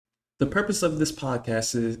The purpose of this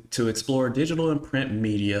podcast is to explore digital and print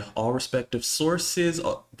media. All respective sources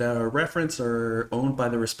that are referenced are owned by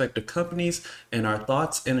the respective companies, and our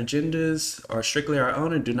thoughts and agendas are strictly our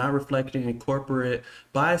own and do not reflect any corporate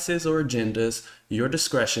biases or agendas. Your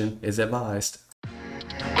discretion is advised.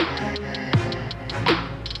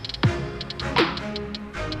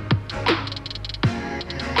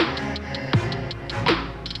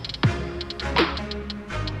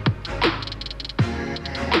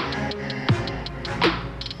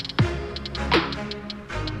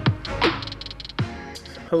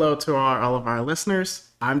 Hello to all of our listeners.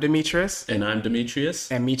 I'm Meeches. And I'm Demetrius.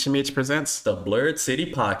 And Meeches presents the Blurred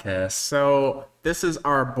City Podcast. So this is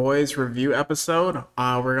our boys review episode.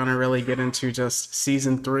 We're going to really get into just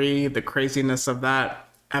season 3, the craziness of that,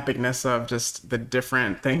 epicness of just the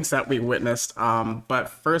different things that we witnessed. But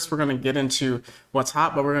first we're going to get into what's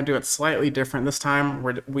hot, but we're going to do it slightly different this time.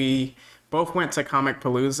 We both went to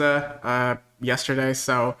Comicpalooza yesterday,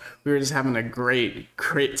 so we were just having a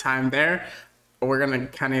great time there. We're gonna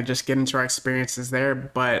kind of just get into our experiences there,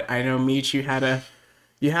 but I know Meech, you had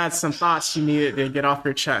some thoughts you needed to get off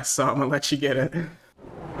your chest, so I'm gonna let you get it.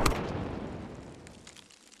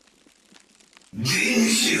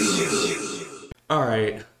 All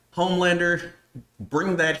right, Homelander,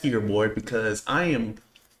 bring that here, boy, because I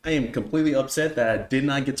am completely upset that I did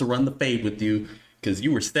not get to run the fade with you, because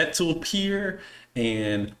you were set to appear.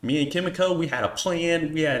 And me and Kimiko, we had a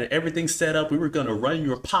plan. We had everything set up. We were going to run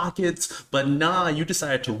your pockets. But nah, you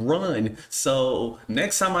decided to run. So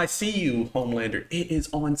next time I see you, Homelander, it is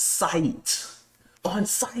on site. On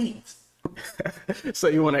site. So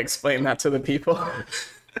you want to explain that to the people?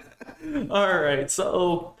 All right.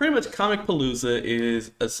 So pretty much Comicpalooza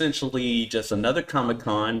is essentially just another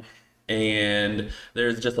Comic-Con. And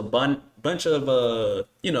there's just a bunch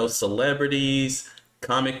of, celebrities,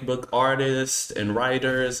 comic book artists and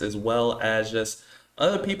writers, as well as just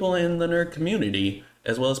other people in the nerd community,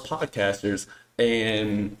 as well as podcasters.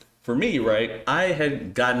 And for me, right, I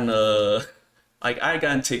had gotten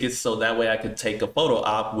tickets so that way I could take a photo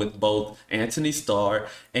op with both Anthony Starr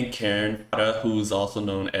and Karen, who's also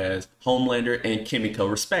known as Homelander and Kimiko,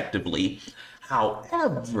 respectively.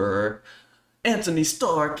 However, Anthony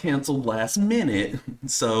Starr canceled last minute,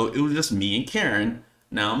 so it was just me and Karen.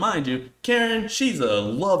 Now, mind you, Karen, she's a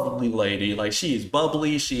lovely lady. Like, she is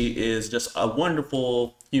bubbly. She is just a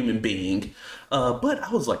wonderful human being. But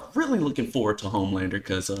I was, really looking forward to Homelander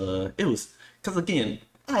because again,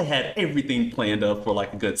 I had everything planned up for,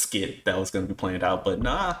 a good skit that was going to be planned out. But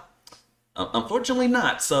nah, unfortunately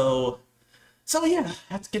not. So yeah,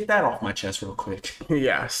 I have to get that off my chest real quick.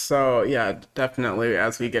 Yeah, so yeah, definitely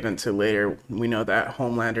as we get into later, we know that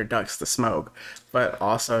Homelander ducks the smoke. But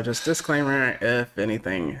also, just disclaimer, if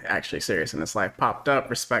anything actually serious in his life popped up,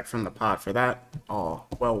 respect from the pod for that. All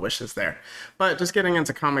well wishes there. But just getting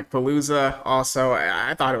into Comicpalooza, also,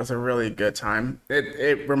 I thought it was a really good time.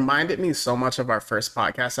 It reminded me so much of our first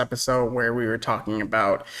podcast episode where we were talking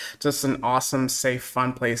about just an awesome, safe,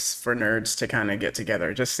 fun place for nerds to kind of get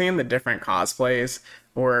together. Just seeing the different cosplays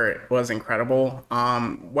was incredible.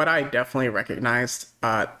 What I definitely recognized,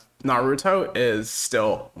 Naruto is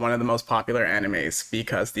still one of the most popular animes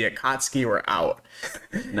because the Akatsuki were out.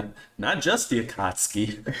 Not just the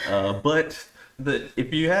Akatsuki, but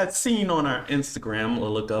if you had seen on our Instagram,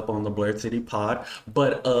 we'll look up on the Blurred City Pod,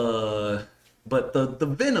 but the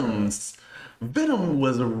Venoms. Venom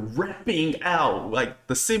was repping out, like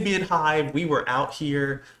the symbiote hive. We were out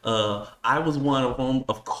here. I was one of them,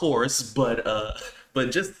 of course,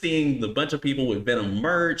 but just seeing the bunch of people with Venom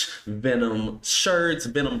merch, Venom shirts,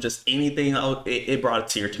 Venom just anything, it brought a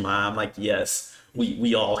tear to my eye. I'm like, yes,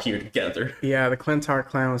 we all here together. Yeah, the Clintar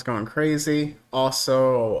clan was going crazy.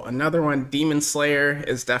 Also, another one, Demon Slayer,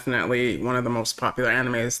 is definitely one of the most popular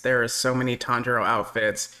animes. There are so many Tanjiro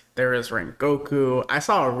outfits. There is Rengoku. I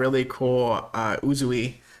saw a really cool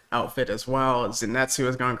Uzui outfit as well. Zenitsu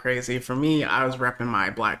was going crazy. For me, I was repping my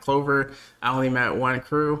Black Clover. I only met one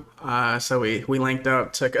crew, so we linked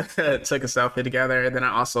up, took a selfie together. And then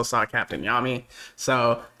I also saw Captain Yami.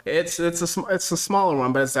 So it's a smaller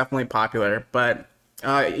one, but it's definitely popular. But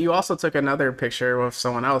you also took another picture with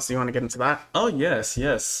someone else. Do you want to get into that? Oh, yes.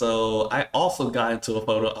 So I also got into a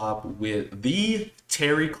photo op with the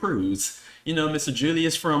Terry Crews. You know, Mr.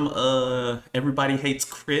 Julius from Everybody Hates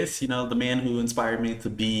Chris, the man who inspired me to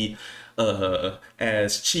be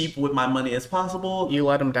as cheap with my money as possible. You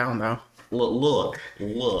let him down, though. Look.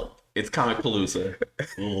 It's Comicpalooza.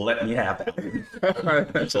 Let me have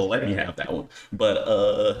that one. So let me have that one.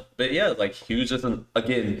 But yeah, he was just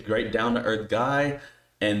again, great down-to-earth guy.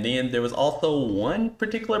 And then there was also one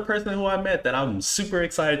particular person who I met that I'm super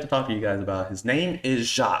excited to talk to you guys about. His name is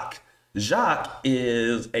Jacques. Jacques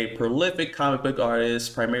is a prolific comic book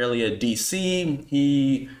artist, primarily at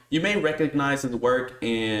DC. You may recognize his work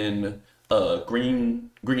in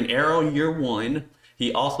Green Arrow Year One.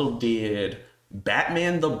 He also did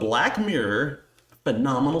Batman: The Black Mirror,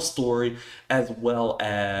 phenomenal story, as well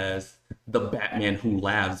as the Batman Who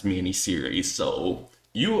Laughs miniseries. So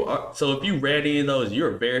if you read any of those,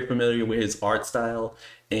 you're very familiar with his art style.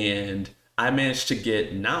 And I managed to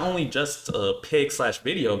get not only just a pig slash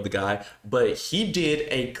video of the guy, but he did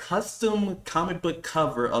a custom comic book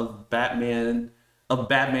cover of Batman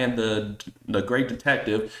the Great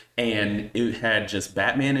Detective, and it had just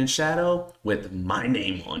Batman in shadow with my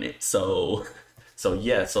name on it. So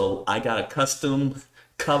I got a custom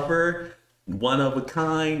cover, one of a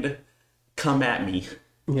kind. Come at me.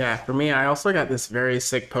 Yeah, for me, I also got this very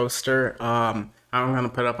sick poster. I'm gonna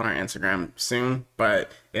put it up on our Instagram soon,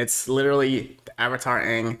 but it's literally Avatar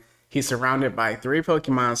Aang. He's surrounded by 3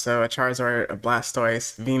 Pokemon, so a Charizard, a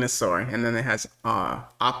Blastoise, Venusaur, and then it has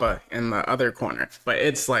Appa in the other corner. But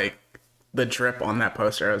it's like the drip on that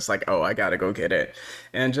poster. I was like, oh, I gotta go get it.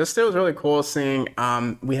 And just it was really cool seeing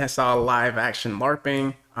saw live action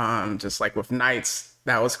LARPing, just like with Knights.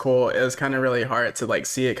 That was cool. It was kind of really hard to like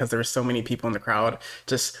see it because there were so many people in the crowd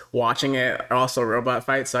just watching it. Also robot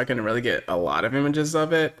fights, so I couldn't really get a lot of images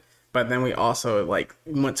of it. But then we also like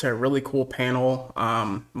went to a really cool panel,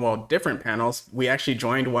 different panels. We actually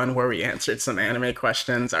joined one where we answered some anime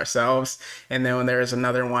questions ourselves. And then there was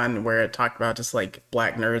another one where it talked about just like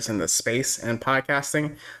black nerds in the space and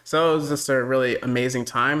podcasting. So it was just a really amazing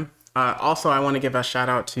time. Also, I want to give a shout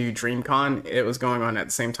out to DreamCon. It was going on at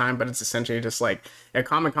the same time, but it's essentially just like a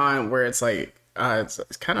Comic-Con where it's like, it's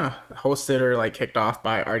kind of hosted or like kicked off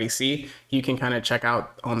by RDC. You can kind of check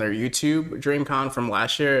out on their YouTube DreamCon from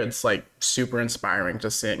last year. It's like super inspiring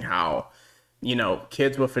just seeing how,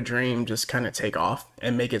 kids with a dream just kind of take off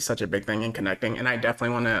and make it such a big thing and connecting. And I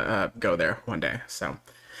definitely want to go there one day. So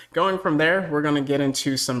going from there, we're going to get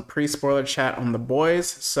into some pre-spoiler chat on The Boys.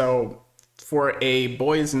 So for a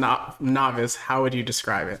boys novice, how would you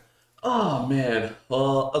describe it? Oh man.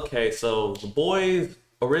 Well, okay, so The Boys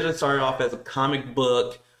originally started off as a comic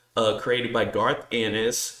book created by Garth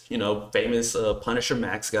Ennis, famous Punisher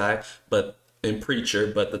Max guy, and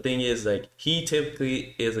Preacher. But the thing is, like, he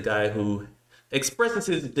typically is a guy who expresses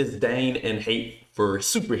his disdain and hate for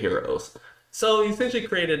superheroes. So he essentially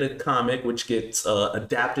created a comic which gets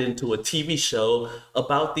adapted into a TV show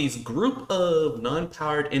about these group of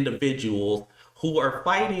non-powered individuals who are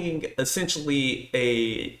fighting essentially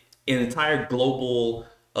an entire global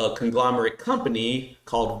conglomerate company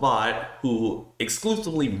called VOD, who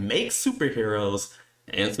exclusively makes superheroes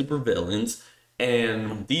and supervillains.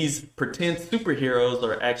 And these pretend superheroes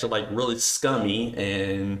are actually like really scummy,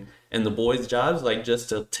 and the boys' job is like just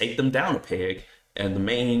to take them down a peg. And the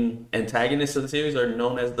main antagonists of the series are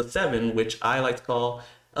known as the Seven, which I like to call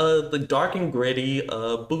the dark and gritty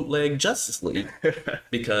bootleg Justice League,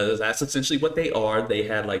 because that's essentially what they are. They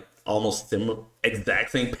had like almost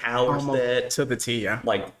exact same power set to the T, yeah.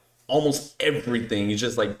 Like almost everything is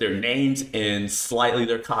just like their names and slightly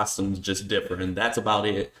their costumes just different, and that's about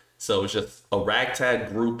it. So it's just a ragtag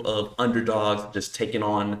group of underdogs just taking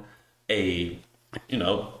on a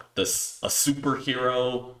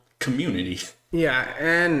superhero community. Yeah,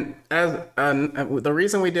 and as the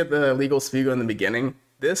reason we did the legal spiegel in the beginning,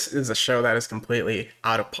 this is a show that is completely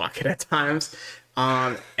out of pocket at times,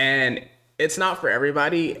 and it's not for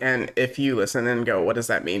everybody. And if you listen and go, "What does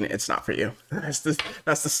that mean?" It's not for you. That's the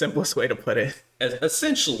simplest way to put it.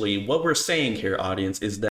 Essentially, what we're saying here, audience,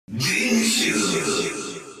 is that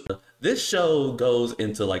this show goes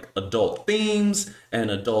into like adult themes and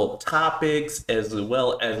adult topics as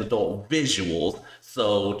well as adult visuals.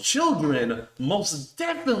 So children most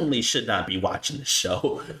definitely should not be watching the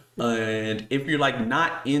show. And if you're like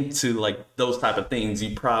not into like those type of things,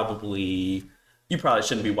 you probably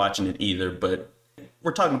shouldn't be watching it either. But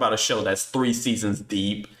we're talking about a show that's 3 seasons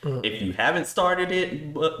deep. If you haven't started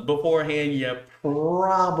it beforehand, you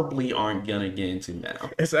probably aren't gonna get into now.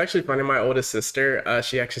 It's actually funny. My oldest sister,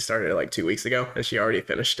 she actually started it like 2 weeks ago, and she already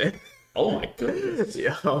finished it. Oh my goodness!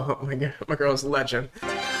 Yeah, oh my god, my girl's a legend.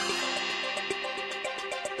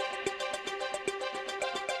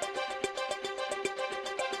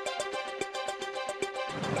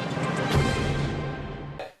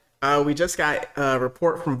 We just got a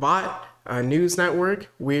report from Bot News Network.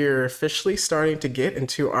 We're officially starting to get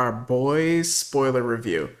into our Boys spoiler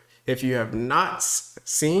review. If you have not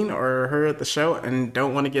seen or heard the show and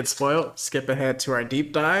don't want to get spoiled, skip ahead to our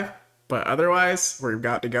deep dive. But otherwise, we're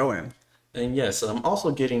about to go in. And yes, I'm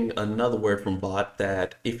also getting another word from Bot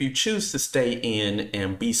that if you choose to stay in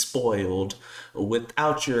and be spoiled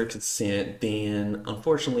without your consent, then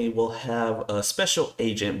unfortunately we'll have a special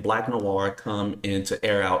agent, Black Noir, come in to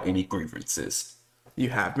air out any grievances.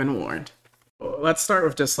 You have been warned. Let's start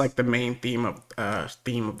with just like the main theme of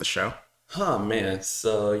the show. Huh, man.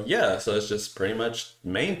 So yeah, so it's just pretty much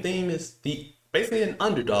main theme is the basically an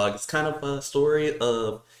underdog. It's kind of a story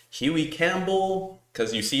of Huey Campbell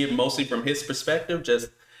because you see it mostly from his perspective,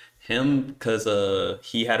 just him because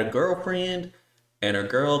he had a girlfriend and her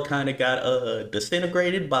girl kind of got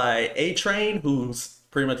disintegrated by A Train, who's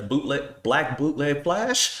pretty much bootleg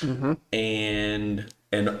Flash, and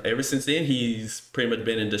ever since then he's pretty much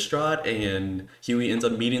been in distraught, and Huey ends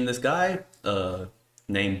up meeting this guy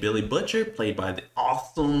named Billy Butcher, played by the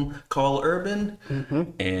awesome Carl Urban.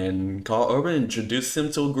 And Carl Urban introduced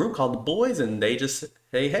him to a group called the Boys, and they just,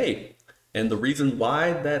 hey. And the reason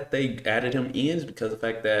why that they added him in is because of the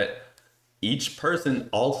fact that each person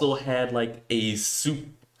also had like a soup,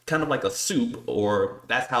 kind of like a soup, or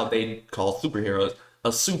that's how they call superheroes,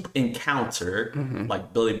 a soup encounter.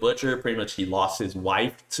 Like Billy Butcher, pretty much he lost his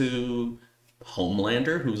wife to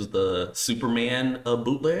Homelander, who's the Superman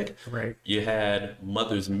bootleg. Right. You had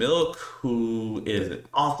Mother's Milk, who is an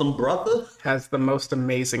awesome brother. Has the most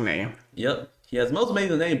amazing name. Yep. He has the most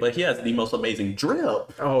amazing name, but he has the most amazing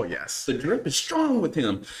drip. Oh, yes. The drip is strong with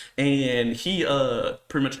him. And he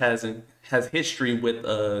pretty much has history with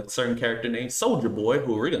a certain character named Soldier Boy,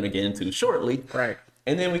 who we're gonna get into shortly. Right.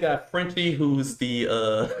 And then we got Frenchie, who's the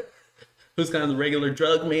who's kind of the regular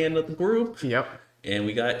drug man of the group. Yep. And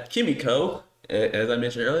we got Kimiko. As I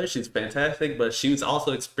mentioned earlier, she's fantastic, but she was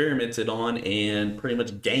also experimented on and pretty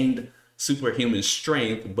much gained superhuman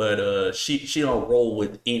strength, but she don't roll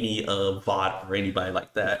with any Vought or anybody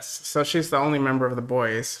like that. So she's the only member of the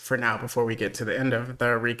Boys for now before we get to the end of the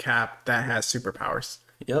recap that has superpowers.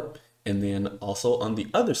 Yep. And then also on the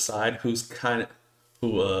other side, we're gonna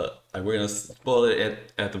spoil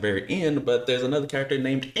it at the very end, but there's another character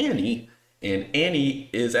named Annie, and Annie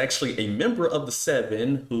is actually a member of the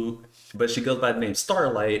Seven but she goes by the name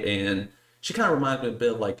Starlight, and she kind of reminds me a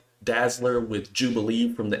bit of like Dazzler with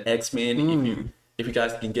Jubilee from the X-Men, if you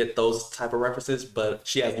guys can get those type of references. But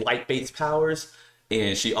she has light-based powers,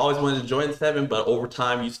 and she always wanted to join the Seven, but over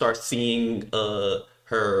time you start seeing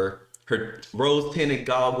her rose-tinted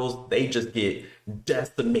goggles, they just get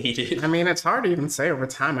decimated. I mean, it's hard to even say over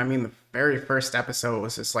time. I mean, the very first episode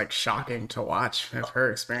was just like shocking to watch of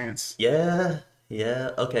her experience. Yeah,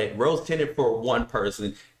 okay. Rose tinted for one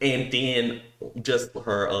person, and then just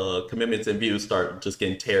her commitments and views start just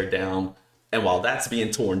getting teared down. And while that's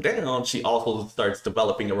being torn down, she also starts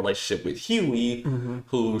developing a relationship with Huey,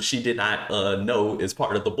 who she did not know is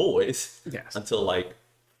part of the Boys. Yes. Until like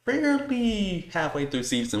fairly halfway through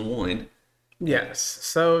season 1. Yes.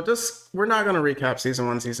 So we're not going to recap season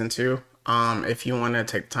 1, season 2. If you want to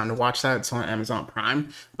take the time to watch that, it's on Amazon Prime.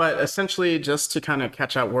 But essentially, just to kind of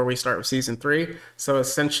catch up where we start with season 3. So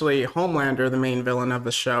essentially, Homelander, the main villain of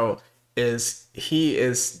the show, is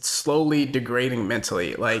slowly degrading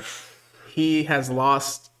mentally. Like, he has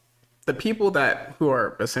lost the people who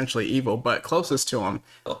are essentially evil, but closest to him.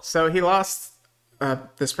 So he lost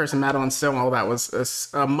this person, Madeline Stilwell, that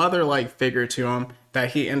was a mother-like figure to him,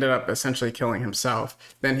 that he ended up essentially killing himself.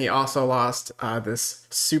 Then he also lost this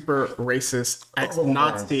super racist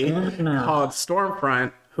ex-Nazi called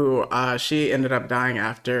Stormfront, who she ended up dying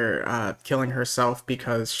after killing herself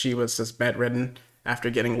because she was just bedridden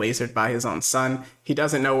after getting lasered by his own son. He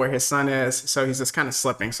doesn't know where his son is, so he's just kind of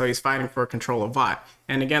slipping. So he's fighting for control of Vought.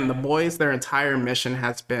 And again, the Boys, their entire mission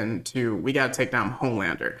has been we got to take down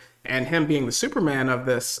Homelander. And him being the Superman of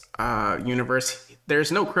this universe,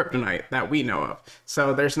 there's no kryptonite that we know of.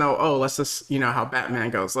 So there's no, let's just, how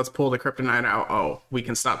Batman goes, let's pull the kryptonite out, we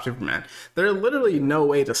can stop Superman. There's literally no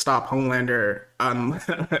way to stop Homelander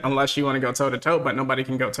unless you want to go toe-to-toe, but nobody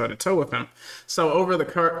can go toe-to-toe with him. So over the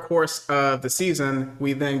course of the season,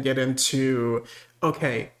 we then get into,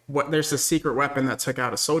 there's a secret weapon that took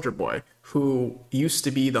out a Soldier Boy, who used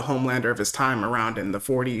to be the Homelander of his time around in the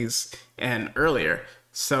 40s and earlier.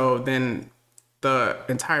 So then the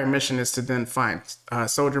entire mission is to then find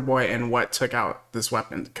Soldier Boy and what took out this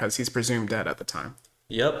weapon, because he's presumed dead at the time.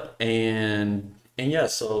 Yep, and yeah,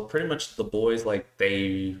 so pretty much the Boys, like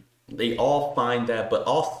they all find that, but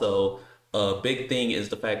also a big thing is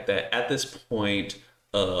the fact that at this point,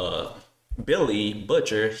 Billy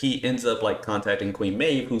Butcher, he ends up like contacting Queen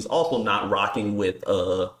Maeve, who's also not rocking with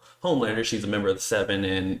Homelander. She's a member of the Seven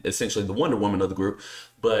and essentially the Wonder Woman of the group,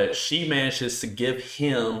 but she manages to give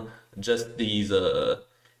him just these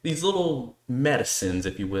little medicines,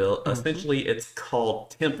 if you will. Essentially, it's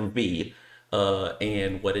called Temp V,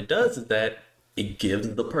 And what it does is that it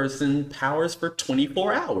gives the person powers for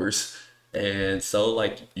 24 hours. And so,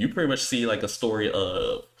 like, you pretty much see like a story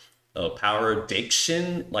of power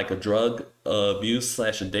addiction, like a drug abuse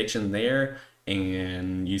slash addiction there.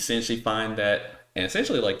 And you essentially find that, and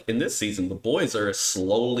essentially, like in this season, the boys are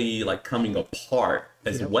slowly like coming apart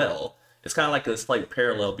as well. It's kind of like a slight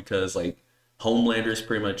parallel because like Homelander's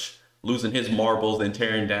pretty much losing his marbles and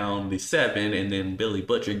tearing down the Seven, and then Billy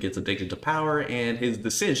Butcher gets addicted to power, and his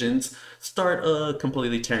decisions start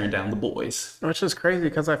completely tearing down the boys. Which is crazy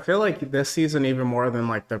because I feel like this season, even more than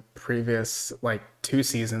like the previous like 2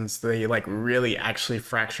 seasons, they like really actually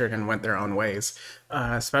fractured and went their own ways.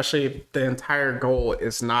 Especially the entire goal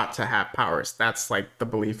is not to have powers. That's like the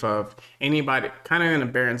belief of anybody, kind of in a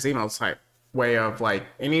Baron Zemo type way of like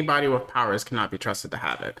anybody with powers cannot be trusted to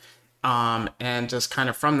have it. And just kind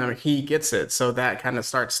of from them, he gets it. So that kind of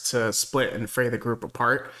starts to split and fray the group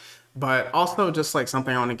apart. But also just like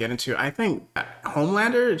something I want to get into, I think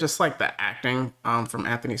Homelander, just like the acting from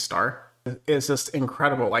Anthony Starr is just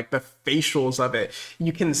incredible. Like the facials of it,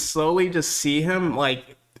 you can slowly just see him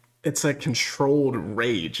like it's a controlled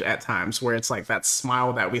rage at times where it's like that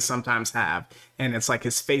smile that we sometimes have, and it's like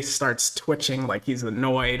his face starts twitching like he's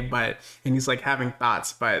annoyed, and he's like having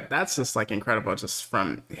thoughts. But that's just like incredible just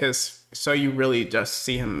from his, so you really just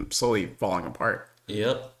see him slowly falling apart.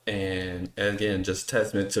 Yep, and again, just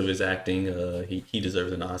testament to his acting. He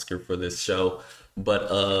deserves an Oscar for this show.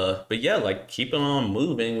 But yeah, like keeping on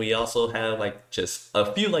moving, we also have like just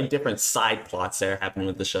a few like different side plots that are happening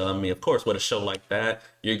with the show. I mean, of course, with a show like that,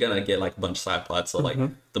 you're gonna get like a bunch of side plots. So like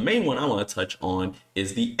the main one I want to touch on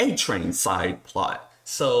is the A-Train side plot.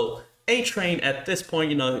 So A-Train at this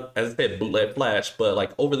point, you know, as I said, bootleg Flash, but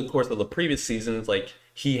like over the course of the previous seasons, like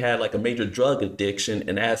he had like a major drug addiction,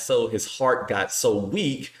 and as so his heart got so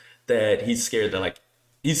weak that he's scared to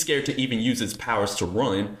even use his powers to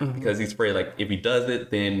run because he's afraid like if he does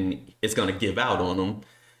it, then it's gonna give out on him.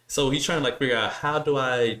 So he's trying to like figure out how do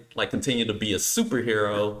I like continue to be a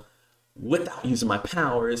superhero without using my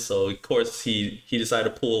powers. So of course he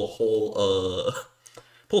decided to pull a whole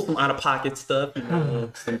pull some out of pocket stuff, you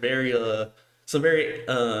know, some very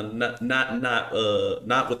not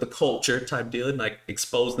with the culture type deal, like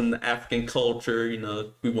exposing the African culture. You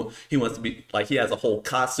know, he wants to be like he has a whole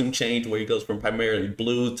costume change where he goes from primarily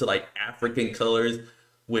blue to like African colors,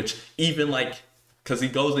 which even like because he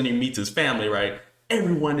goes and he meets his family, right?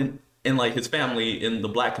 Everyone in like his family in the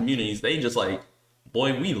black communities, they just like,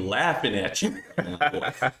 boy, we laughing at you,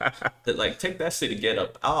 boy. Like take that city get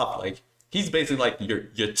up off, like. He's basically like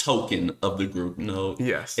your token of the group, you know?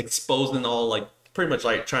 Yes. Exposing all like pretty much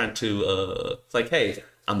like trying to it's like, hey,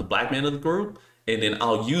 I'm the black man of the group, and then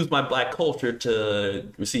I'll use my black culture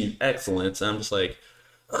to receive excellence. And I'm just like,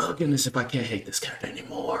 oh goodness, if I can't hate this character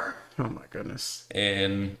anymore. Oh my goodness.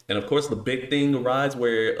 And of course the big thing arises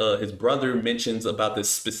where his brother mentions about this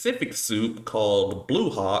specific suit called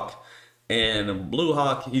Blue Hawk. And Blue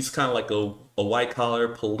Hawk, he's kind of like a white collar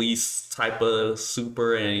police type of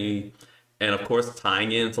super, and of course,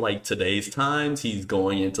 tying into like today's times, he's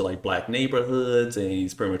going into like black neighborhoods and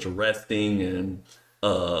he's pretty much arresting and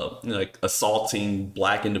like assaulting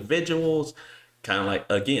black individuals, kind of like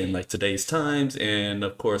again like today's times. And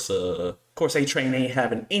of course, A-Train ain't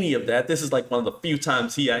having any of that. This is like one of the few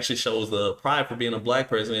times he actually shows the pride for being a black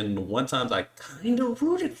person. And one time I kind of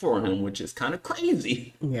rooted for him, which is kind of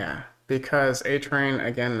crazy. Yeah. Because A-Train,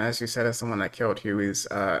 again, as you said, is the one that killed Huey's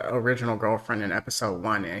original girlfriend in episode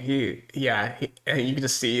 1. And you can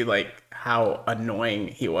just see like how annoying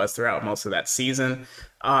he was throughout most of that season.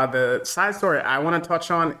 The side story I want to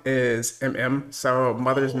touch on is MM. So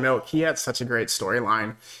Mother's Milk, he had such a great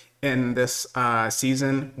storyline in this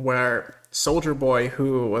season where Soldier Boy,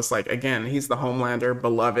 who was like, again, he's the Homelander,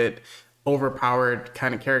 beloved, overpowered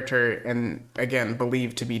kind of character, and again,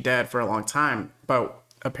 believed to be dead for a long time. But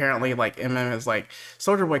apparently like MM is like,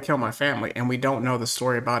 Soldier Boy killed my family and we don't know the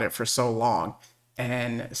story about it for so long.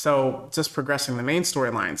 And so just progressing the main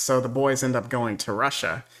storyline. So the boys end up going to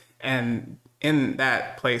Russia, and in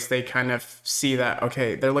that place they kind of see that,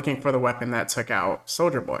 okay, they're looking for the weapon that took out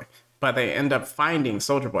Soldier Boy, but they end up finding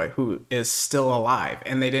Soldier Boy, who is still alive,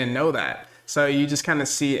 and they didn't know that. So you just kind of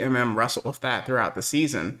see MM wrestle with that throughout the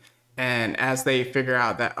season. And as they figure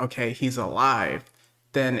out that, okay, he's alive,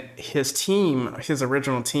 then his team, his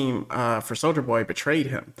original team for Soldier Boy betrayed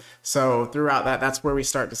him. So throughout that, that's where we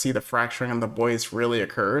start to see the fracturing of the boys really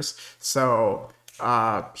occurs. So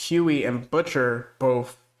Huey and Butcher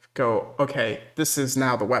both go, okay, this is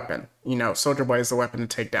now the weapon. You know, Soldier Boy is the weapon to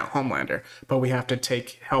take down Homelander, but we have to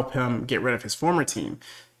help him get rid of his former team.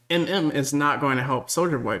 MM is not going to help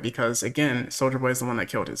Soldier Boy because, again, Soldier Boy is the one that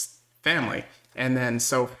killed his family. And then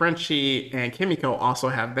so Frenchie and Kimiko also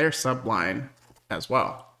have their subline as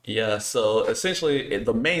well. Yeah, so essentially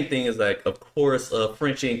the main thing is like, of course,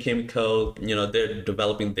 Frenchie and Kimiko, they're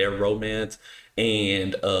developing their romance,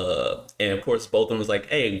 and of course both of them was like,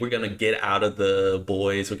 hey, we're gonna get out of the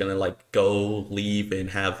boys, we're gonna like go leave and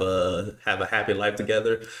have a happy life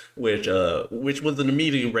together, which was an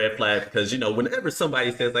immediate red flag because whenever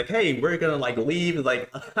somebody says like, hey, we're gonna like leave, it's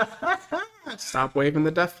like, Stop waving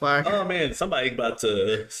the death flag. oh man, somebody about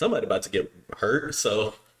to get hurt.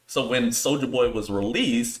 So when Soldier Boy was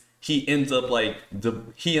released, he ends up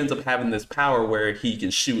having this power where he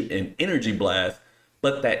can shoot an energy blast,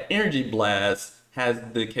 but that energy blast has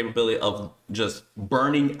the capability of just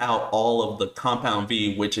burning out all of the compound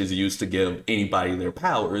V, which is used to give anybody their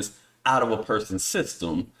powers, out of a person's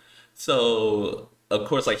system. So of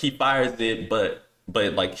course, like, he fires it, but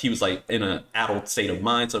like he was like in an adult state of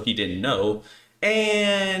mind, so he didn't know,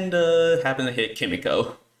 and happened to hit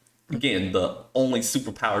Kimiko. Again, the only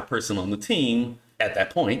superpowered person on the team at that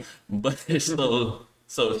point. But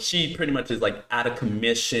so she pretty much is like out of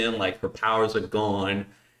commission, like her powers are gone,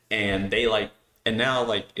 and now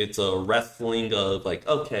like it's a wrestling of like,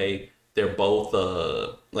 okay, they're both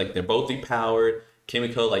depowered.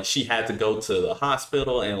 Kimiko, like, she had to go to the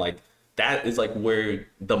hospital, and like that is like where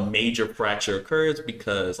the major fracture occurs,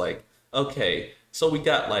 because like, okay, so we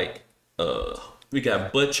got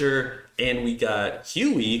Butcher and we got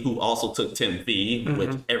Huey, who also took 10V,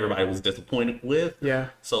 which everybody was disappointed with. Yeah.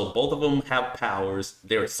 So both of them have powers.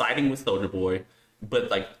 They're siding with Soldier Boy,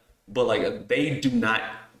 but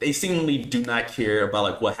they seemingly do not care about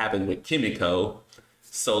like what happened with Kimiko.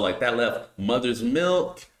 So like that left Mother's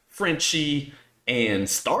Milk, Frenchie, and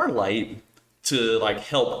Starlight to like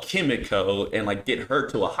help Kimiko and like get her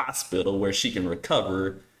to a hospital where she can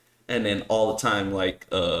recover. And then all the time, like,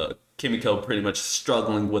 Kimiko pretty much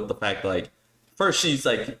struggling with the fact, like, first she's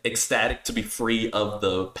like ecstatic to be free of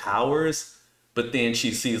the powers, but then she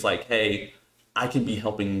sees like, hey, I can be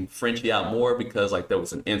helping Frenchie out more because like there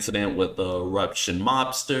was an incident with the Russian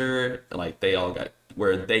mobster, and like they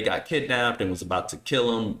got kidnapped and was about to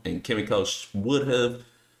kill him, and Kimiko would have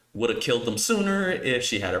killed them sooner if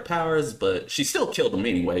she had her powers, but she still killed them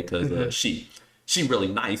anyway because she really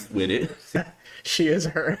nice with it. She is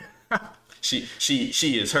her. She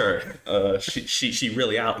is her. She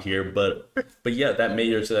really out here, but yeah, that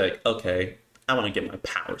made her like, okay, I want to get my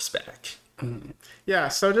powers back. Yeah,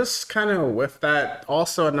 so just kind of with that,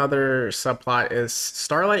 also another subplot is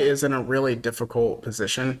Starlight is in a really difficult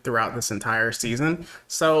position throughout this entire season.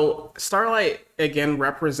 So Starlight, again,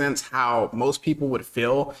 represents how most people would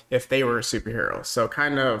feel if they were a superhero. So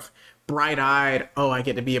kind of bright-eyed, oh, I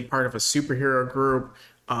get to be a part of a superhero group.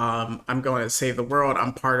 I'm going to save the world.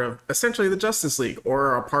 I'm part of essentially the Justice League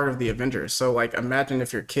or a part of the Avengers. So like, imagine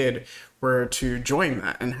if your kid were to join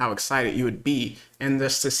that and how excited you would be, and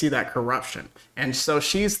just to see that corruption. And so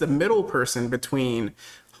she's the middle person between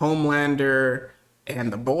Homelander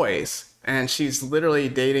and the boys. And she's literally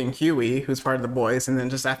dating Huey, who's part of the boys. And then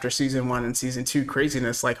just after season 1 and season 2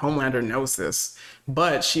 craziness, like, Homelander knows this,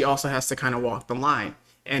 but she also has to kind of walk the line.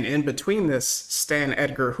 And in between this, Stan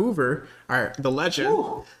Edgar Hoover, the legend,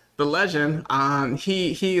 Ooh. The legend,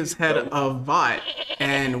 he is head of VOT,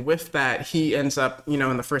 and with that, he ends up,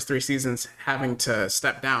 in the first 3 seasons having to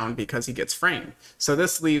step down because he gets framed. So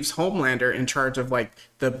this leaves Homelander in charge of like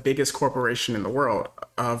the biggest corporation in the world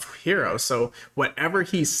of heroes. So whatever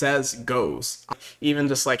he says goes. Even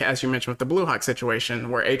just like, as you mentioned with the Blue Hawk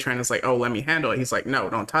situation, where A-Train is like, oh, let me handle it. He's like, no,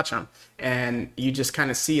 don't touch him. And you just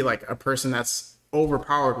kind of see like a person that's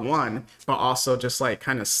overpowered, one, but also just like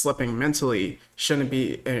kind of slipping mentally,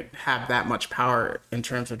 shouldn't have that much power in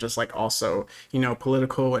terms of just like also,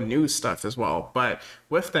 political and news stuff as well. But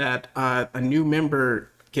with that, a new member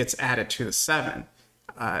gets added to the 7,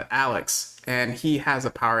 Alex, and he has a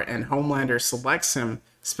power, and Homelander selects him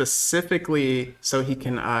specifically so he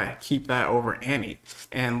can keep that over Annie.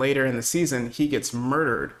 And later in the season, he gets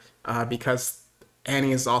murdered because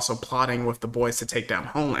Annie is also plotting with the boys to take down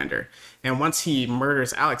Homelander. And once he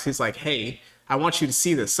murders Alex, he's like, hey, I want you to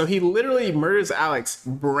see this. So he literally murders Alex,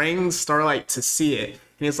 brings Starlight to see it. And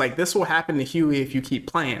he's like, this will happen to Huey if you keep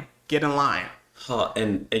playing. Get in line.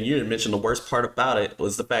 And you didn't mention the worst part about it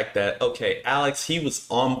was the fact that, okay, Alex, he was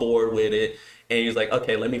on board with it. And he was like,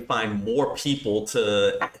 okay, let me find more people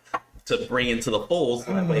to bring into the fold.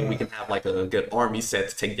 So that way we can have like a good army set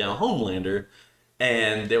to take down Homelander.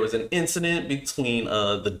 And there was an incident between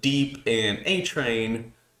the Deep and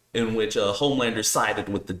A-Train, in which Homelander sided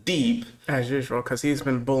with the Deep. As usual, because he's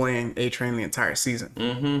been bullying A-Train the entire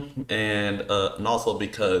season. And also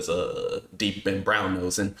because Deep been brown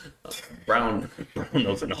nosing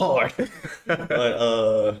hard.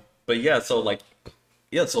 But yeah, so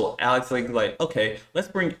Alex like, okay, let's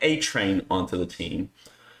bring A-Train onto the team.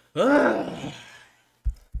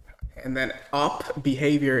 And then up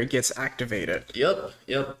behavior gets activated. Yep.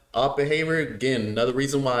 Odd behavior, again, another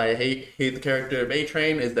reason why I hate the character of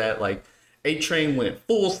A-Train is that, like, A-Train went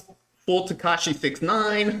full Tekashi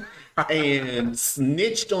 6ix9ine and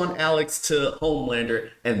snitched on Alex to Homelander,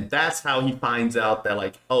 and that's how he finds out that,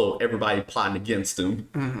 like, oh, everybody plotting against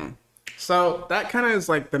him. So that kind of is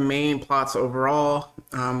like the main plots overall.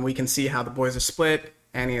 We can see how the boys are split.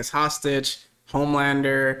 Annie is hostage.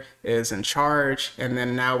 Homelander is in charge. And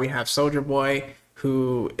then now we have Soldier Boy,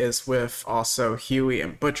 who is with also Huey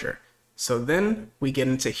and Butcher. So then we get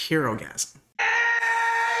into Herogasm.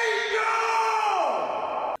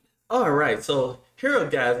 All right, so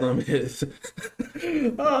Herogasm is...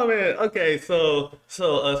 oh, man. Okay, so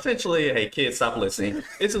essentially, hey, kids, stop listening.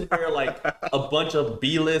 This is where, like, a bunch of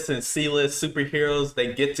B-list and C-list superheroes,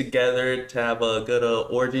 they get together to have a good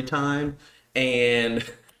orgy time. And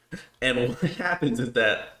what happens is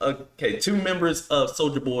that, okay, two members of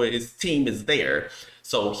Soldier Boy's team is there.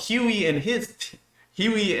 So Huey and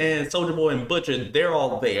Soldier Boy and Butcher, they're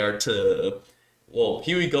all there to... Well,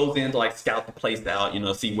 Huey goes in to, like, scout the place out,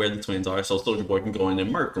 see where the twins are, so Soldier Boy can go in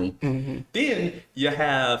and murk them. Then you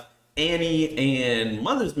have Annie and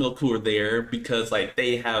Mother's Milk who are there because, like,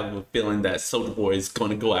 they have a feeling that Soldier Boy is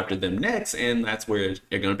going to go after them next, and that's where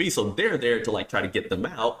they're going to be. So they're there to, like, try to get them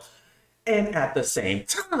out. And at the same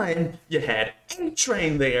time, you had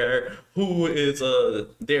A-Train there, who is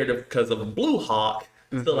there because of Blue Hawk.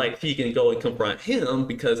 So, like, he can go and confront him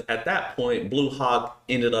because at that point, Blue Hawk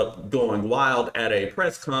ended up going wild at a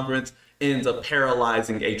press conference, ends up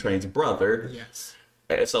paralyzing A-Train's brother. Yes.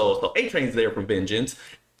 So A-Train's there for vengeance.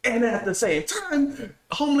 And at the same time,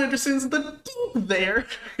 Homelander sends the Deep there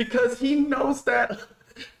because he knows that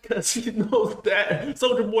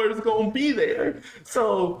Soldier Boy was going to be there.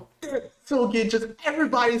 So again, just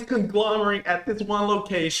everybody's conglomerating at this one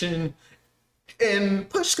location, and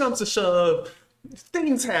push comes to shove.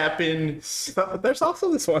 Things happen. So there's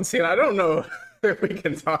also this one scene, I don't know if we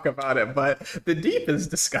can talk about it, but the Deep is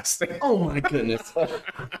disgusting. Oh my goodness.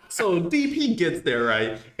 So Deep, he gets there,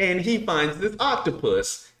 right? And he finds this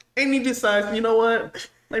octopus. And he decides, you know what?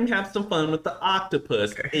 Let me have some fun with the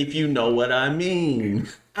octopus, if you know what I mean.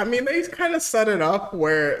 I mean, they kind of set it up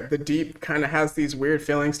where the Deep kind of has these weird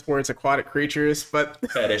feelings towards aquatic creatures, but...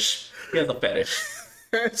 Fetish. He has a fetish.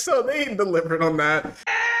 So they delivered on that.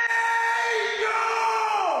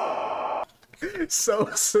 So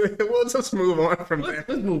we'll just move on from there.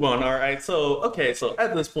 Let's move on, all right? So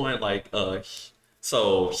at this point, like,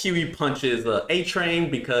 so Huey punches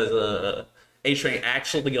A-Train because A-Train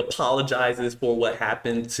actually apologizes for what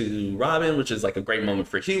happened to Robin, which is, like, a great moment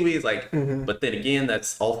for Huey. It's like, but then again,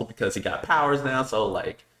 that's also because he got powers now, so,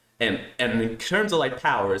 like, and in terms of, like,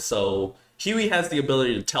 powers, so Huey has the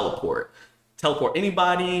ability to teleport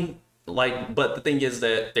anybody. Like, but the thing is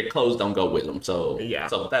that their clothes don't go with them, so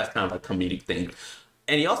that's kind of a comedic thing.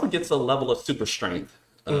 And he also gets a level of super strength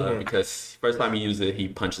because first time he uses it, he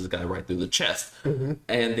punches a guy right through the chest. And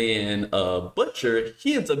then Butcher,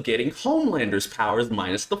 he ends up getting Homelander's powers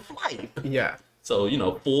minus the flight. Yeah. So,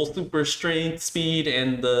 full super strength, speed,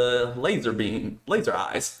 and the laser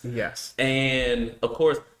eyes. Yes. And of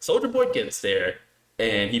course, Soldier Boy gets there,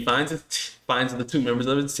 and he finds the two members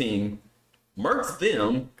of his team, murks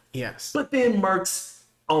them. Yes. But then murks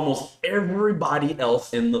almost everybody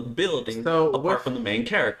else in the building, apart from the main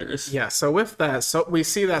characters. Yeah, so with that, we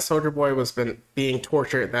see that Soldier Boy was being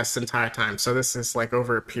tortured this entire time. So this is like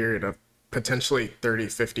over a period of potentially 30,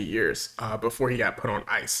 50 years before he got put on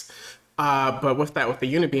ice. But with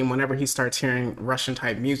the Unibeam, whenever he starts hearing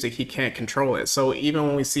Russian-type music, he can't control it. So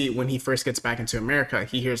even when he first gets back into America,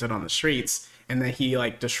 he hears it on the streets, and then he,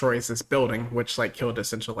 like, destroys this building, which, like, killed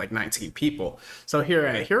essentially, like, 19 people. So here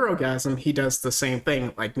at Herogasm, he does the same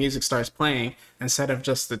thing. Like, music starts playing. Instead of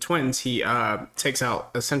just the twins, he takes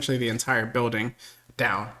out essentially the entire building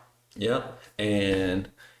down. Yep. And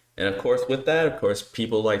of course, with that,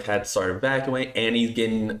 people, like, had to start evacuating. Annie's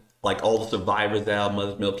getting, like, all the survivors out.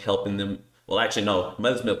 Mother's Milk helping them. Well, actually, no.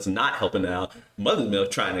 Mother's Milk's not helping out. Mother's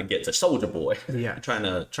Milk trying to get to Soldier Boy. Yeah. trying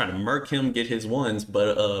to murk him, get his ones,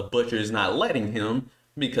 but Butcher's not letting him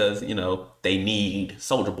because, they need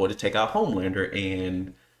Soldier Boy to take out Homelander,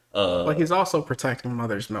 and but he's also protecting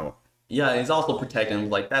Mother's Milk. Yeah, he's also protecting him.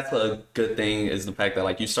 Like, that's a good thing, is the fact that,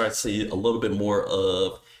 like, you start to see a little bit more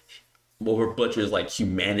of more Butcher's like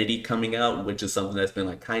humanity coming out, which is something that's been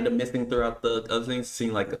like kind of missing throughout the other things,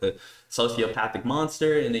 seeing like a sociopathic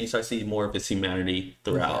monster, and then you start seeing more of his humanity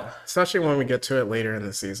throughout. Yeah. Especially when we get to it later in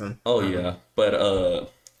the season. Oh yeah, but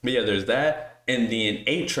yeah, there's that, and then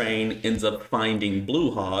A Train ends up finding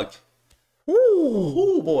Blue Hawk.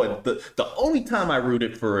 Ooh, boy, the only time I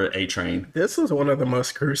rooted for A Train. This was one of the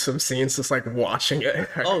most gruesome scenes, just like watching it.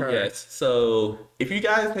 Oh yes. So if you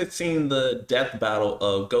guys had seen the death battle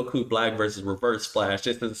of Goku Black versus Reverse Flash,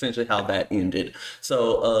 this is essentially how that ended.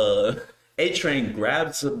 So A Train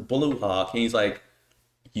grabs Blue Hawk and he's like,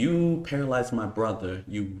 "You paralyzed my brother,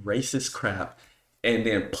 you racist crap." And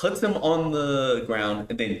then puts him on the ground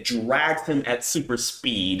and then drags him at super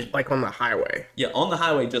speed. Like on the highway. Yeah, on the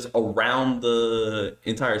highway, just around the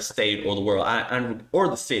entire state or the world, or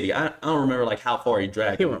the city. I don't remember like how far he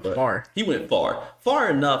dragged him. He went far. He went far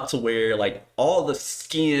enough to where like all the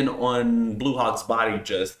skin on Blue Hawk's body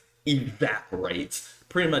just evaporates.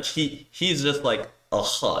 Pretty much, he's just like a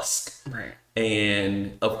husk. Right.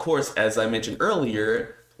 And of course, as I mentioned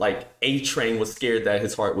earlier, like A Train was scared that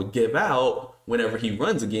his heart would give out whenever he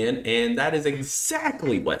runs again, and that is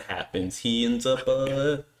exactly what happens. He ends up,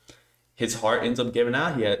 his heart ends up giving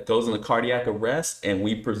out. He goes into cardiac arrest, and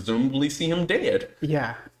we presumably see him dead.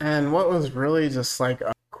 Yeah, and what was really just like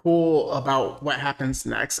cool about what happens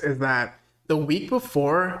next is that the week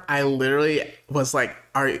before, I literally was like,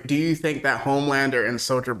 do you think that Homelander and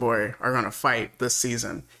Soldier Boy are going to fight this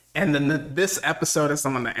season? And then this episode is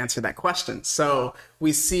someone to answer that question. So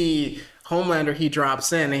we see Homelander, he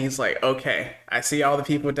drops in and he's like, okay, I see all the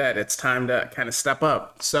people dead. It's time to kind of step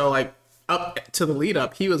up. So like up to the lead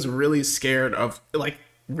up, he was really scared of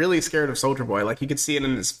Soldier Boy. Like you could see it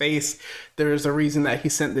in his face. There's a reason that he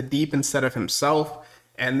sent the Deep instead of himself.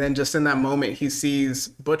 And then just in that moment, he sees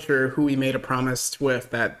Butcher, who he made a promise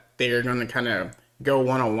with that they're going to kind of go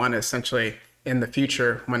one-on-one essentially in the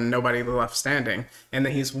future when nobody left standing, and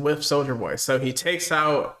then he's with Soldier Boy. So he takes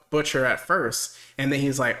out Butcher at first, and then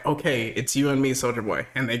he's like, okay, it's you and me, Soldier Boy,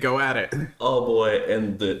 and they go at it. Oh boy,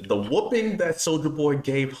 and the whooping that Soldier Boy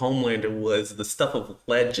gave Homelander was the stuff of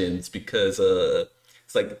legends, because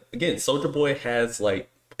it's like, again, Soldier Boy is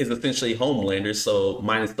essentially Homelander, so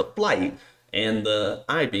minus the flight and the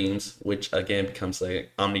eye beams, which again becomes an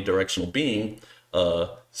omnidirectional being.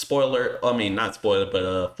 Spoiler, I mean, not spoiler,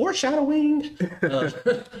 but foreshadowing.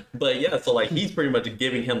 But yeah, so like he's pretty much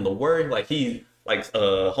giving him the word. Like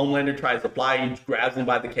Homelander tries to fly, he grabs him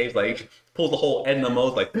by the cape, like pulls the whole Edna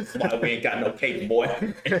Mode, like, this is why we ain't got no cape, boy,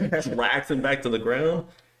 and drags him back to the ground.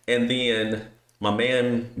 And then my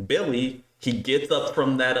man Billy, he gets up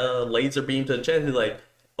from that laser beam to the chest. He's like,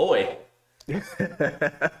 "Oi,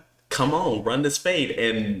 come on, run this fade,"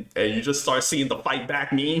 and you just start seeing the fight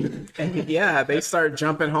back meme. And yeah, they start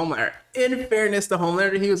jumping Homelander. In fairness to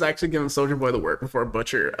Homelander, he was actually giving Soldier Boy the work before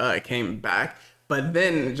Butcher came back. But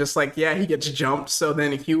then, just like, yeah, he gets jumped. So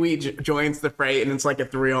then Huey joins the fray, and it's like a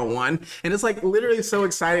 3-on-1. And it's like literally so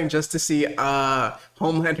exciting just to see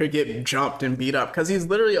Homelander get jumped and beat up, because he's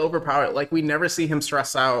literally overpowered. Like, we never see him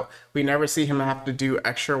stress out. We never see him have to do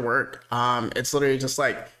extra work. It's literally just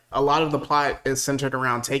like, a lot of the plot is centered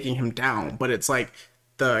around taking him down, but it's like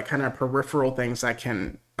the kind of peripheral things that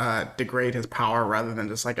can degrade his power rather than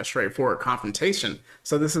just like a straightforward confrontation.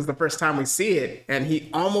 So this is the first time we see it, and he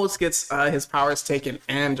almost gets his powers taken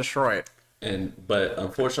and destroyed. But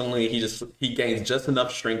unfortunately, he gains just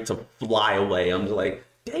enough strength to fly away. I'm just like,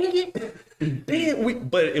 dang it, dang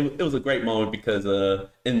it. But it was a great moment, because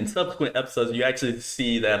in subsequent episodes, you actually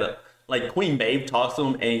see that. Like Queen Maeve talks to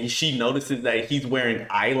him, and she notices that he's wearing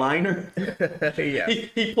eyeliner. Yeah,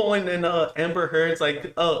 he pulling in Amber Heard's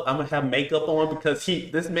like, "Oh, I'm gonna have makeup on because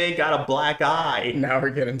this man got a black eye." Now we're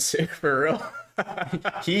getting sick for real.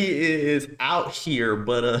 He is out here,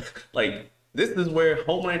 but like this is where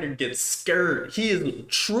Homelander gets scared. He is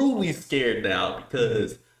truly scared now,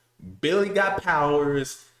 because Billy got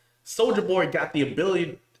powers, Soldier Boy got the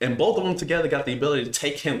ability, and both of them together got the ability to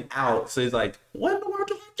take him out. So he's like, "What in the world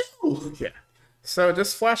do I do?" Yeah. So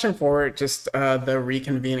just flashing forward, just the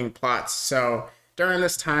reconvening plots. So during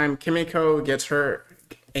this time, Kimiko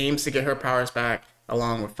aims to get her powers back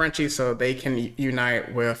along with Frenchie, so they can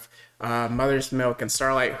unite with Mother's Milk and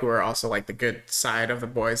Starlight, who are also like the good side of the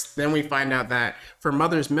boys. Then we find out that for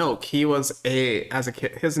Mother's Milk, he was as a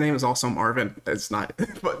kid, his name is also Marvin. It's not,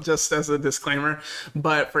 but just as a disclaimer.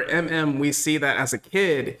 But for MM, we see that as a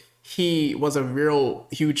kid, he was a real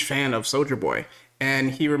huge fan of Soldier Boy.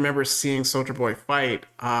 And he remembers seeing Soldier Boy fight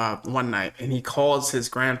one night, and he calls his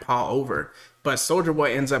grandpa over. But Soldier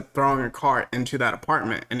Boy ends up throwing a car into that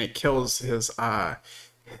apartment, and it kills his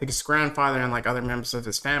grandfather and like other members of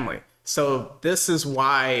his family. So this is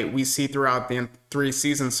why we see throughout the 3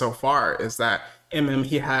 seasons so far is that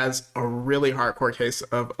he has a really hardcore case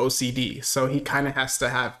of OCD. So he kind of has to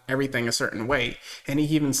have everything a certain way. And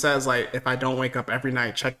he even says, like, if I don't wake up every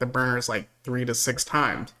night, check the burners like 3 to 6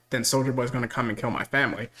 times, then Soldier Boy's going to come and kill my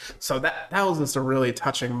family. So that was just a really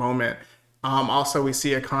touching moment. Also, we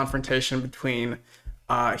see a confrontation between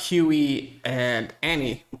Huey and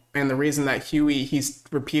Annie. And the reason that he's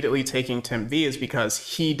repeatedly taking Tim V is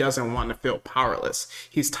because he doesn't want to feel powerless.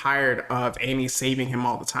 He's tired of Annie saving him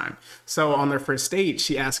all the time. So on their first date,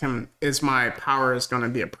 she asks him, is my powers going to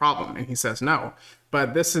be a problem? And he says no.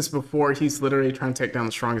 But this is before he's literally trying to take down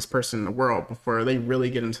the strongest person in the world, before they really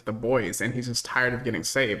get into the boys, and he's just tired of getting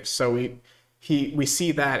saved. So we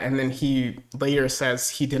see that, and then he later says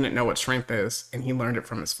he didn't know what strength is, and he learned it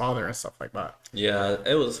from his father and stuff like that. Yeah,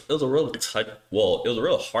 it was a real it was a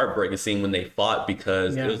real heartbreaking scene when they fought,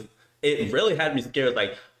 because it really had me scared.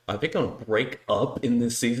 Like, are they gonna break up in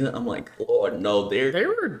this season? I'm like, Lord, no, they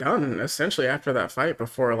were done essentially after that fight.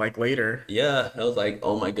 Before, like, later. Yeah, I was like,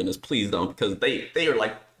 oh my goodness, please don't, because they are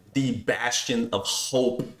like the bastion of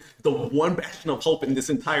hope, the one bastion of hope in this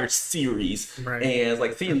entire series. Right. And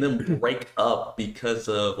like seeing them break up because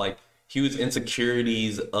of like huge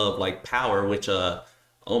insecurities of like power, which oh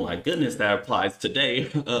my goodness, that applies today.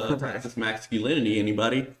 Toxic masculinity,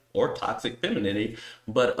 anybody, or toxic femininity.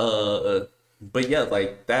 But yeah,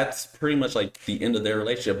 like that's pretty much like the end of their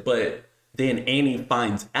relationship. But then Annie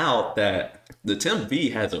finds out that the Tim V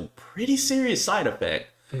has a pretty serious side effect.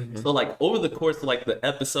 Mm-hmm. So like over the course of like the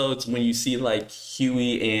episodes, when you see like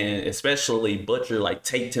Huey and especially Butcher like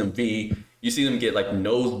take Tim V, you see them get like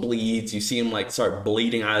nosebleeds. You see him like start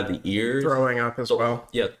bleeding out of the ears, throwing up as well.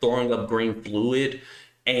 Yeah, throwing up green fluid,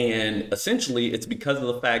 and essentially it's because of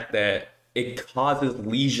the fact that it causes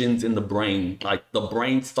lesions in the brain. Like the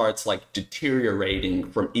brain starts like deteriorating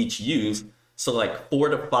from each use. So like 4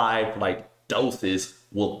 to 5 like doses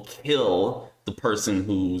will kill the person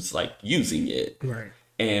who's like using it. Right.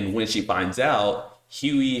 And when she finds out,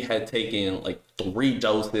 Huey had taken like 3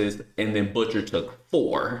 doses and then Butcher took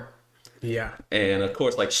 4. Yeah. And of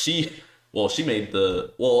course, like she made I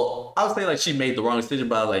would say like she made the wrong decision,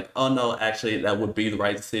 but I was like, oh no, actually that would be the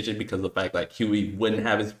right decision, because of the fact like Huey wouldn't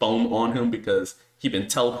have his phone on him because he'd been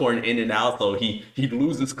teleporting in and out, so he'd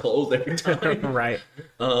lose his clothes every time. Right.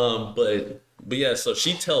 But yeah, so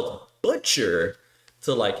she tells Butcher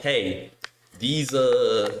to like, hey,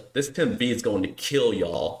 this Tim V is going to kill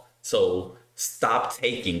y'all, so stop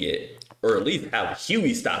taking it, or at least have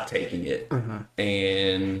Huey stop taking it. Mm-hmm.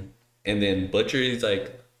 And then Butcher is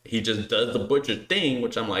like, he just does the Butcher thing,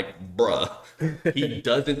 which I'm like, bruh, he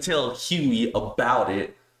doesn't tell Huey about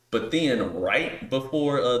it. But then right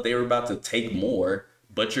before they were about to take more,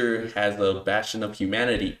 Butcher has a bastion of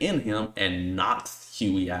humanity in him and knocks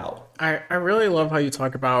Huey out. I really love how you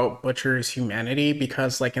talk about Butcher's humanity,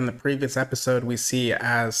 because like in the previous episode, we see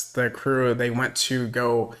as the crew, they went to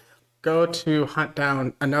go to hunt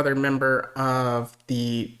down another member of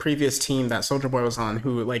the previous team that Soldier Boy was on,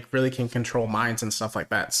 who like really can control minds and stuff like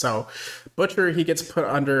that. So Butcher, he gets put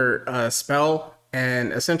under a spell,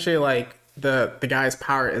 and essentially like the guy's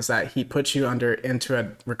power is that he puts you into a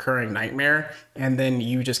recurring nightmare, and then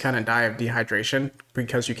you just kind of die of dehydration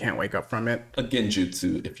because you can't wake up from it. A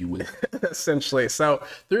genjutsu, if you will. Essentially. So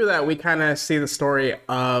through that, we kind of see the story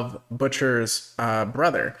of Butcher's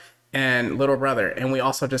brother and little brother, and we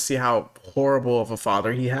also just see how horrible of a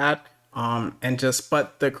father he had.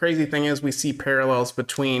 But the crazy thing is we see parallels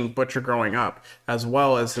between Butcher growing up as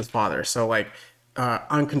well as his father. So like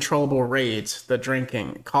uncontrollable rage, the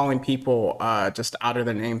drinking, calling people just out of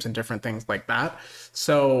their names and different things like that.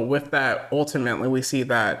 So with that, ultimately we see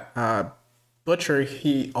that Butcher,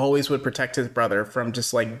 he always would protect his brother from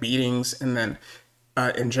just like beatings and then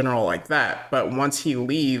in general like that. But once he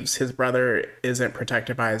leaves, his brother isn't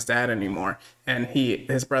protected by his dad anymore, and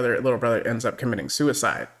his little brother ends up committing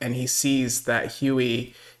suicide, and he sees that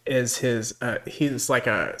Huey is he's like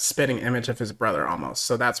a spitting image of his brother almost,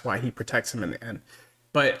 so that's why he protects him in the end.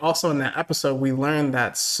 But also in that episode, we learned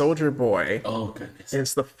that Soldier Boy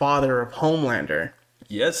is the father of Homelander.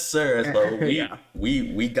 Yes, sir. So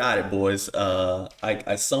we got it, boys.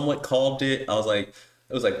 I somewhat called it. It was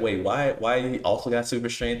like, wait, why he also got super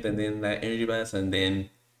strength and then that energy blast, and then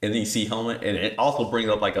you see Homelander, and it also brings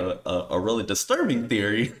up like a really disturbing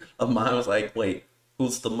theory of mine. I was like, wait,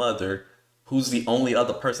 who's the mother? Who's the only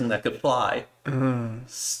other person that could fly?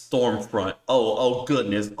 Stormfront. Oh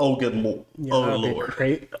goodness. Oh good lord. Yeah, oh Lord.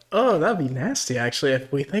 Great. Oh, that'd be nasty actually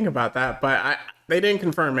if we think about that. But they didn't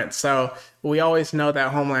confirm it, so we always know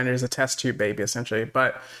that Homelander is a test tube baby essentially.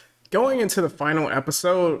 But going into the final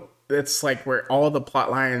episode, it's like where all the plot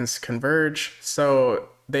lines converge. So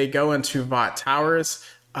they go into Vought Towers.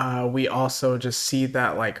 We also just see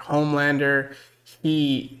that like Homelander,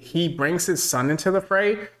 he brings his son into the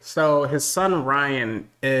fray. So his son Ryan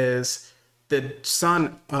is the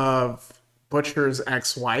son of Butcher's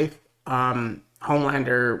ex-wife.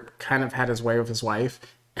 Homelander kind of had his way with his wife,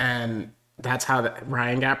 and that's how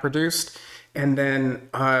Ryan got produced. And then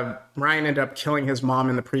Ryan ended up killing his mom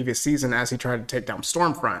in the previous season as he tried to take down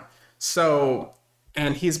Stormfront. So,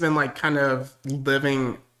 and he's been like kind of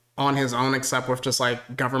living on his own, except with just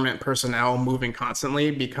like government personnel moving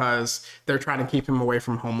constantly because they're trying to keep him away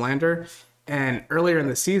from Homelander. And earlier in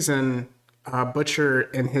the season, Butcher,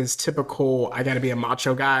 in his typical "I gotta be a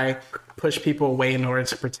macho guy," push people away in order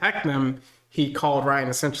to protect them. He called Ryan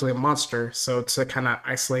essentially a monster, so to kind of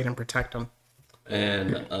isolate and protect him.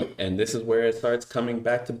 And this is where it starts coming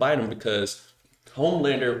back to bite him, because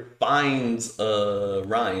Homelander finds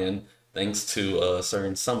Ryan thanks to a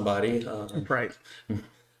certain somebody, Right.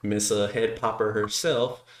 Miss Head Popper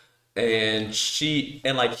herself, and he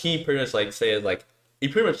pretty much like says like he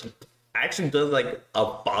pretty much actually does like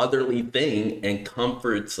a fatherly thing and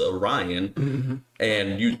comforts Ryan. Mm-hmm.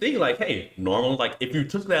 And you think like, hey, normal, like if you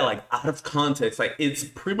took that like out of context, like it's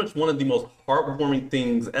pretty much one of the most heartwarming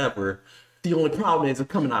things ever. The only problem is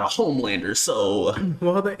it's coming out of Homelander, so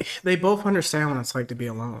Well, they both understand what it's like to be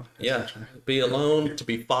alone. yeah, be alone, to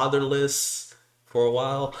be fatherless for a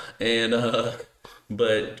while, and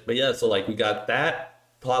but yeah, so like we got that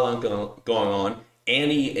plotline going on.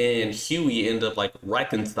 Annie and Huey end up like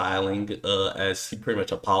reconciling as he pretty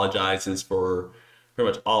much apologizes for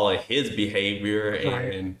pretty much all of his behavior,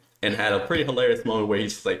 and had a pretty hilarious moment where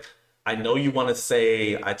he's just like, I know you want to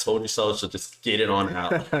say I told you so just get it on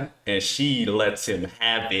out. And she lets him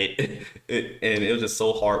have it. And it was just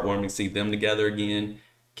so heartwarming to see them together again.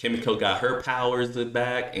 Kimiko got her powers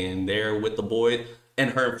back, and they're with the boy.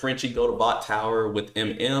 And her and Frenchie go to Bot Tower with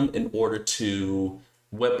MM in order to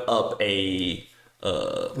whip up a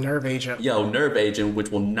Nerve agent. nerve agent, which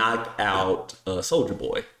will knock out Soldier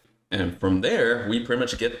Boy. And from there, we pretty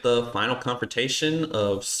much get the final confrontation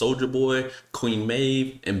of Soldier Boy, Queen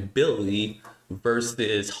Maeve, and Billy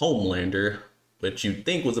versus Homelander, which you'd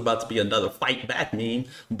think was about to be another fight back meme,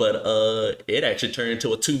 but it actually turned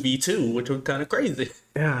into a 2v2, which was kind of crazy.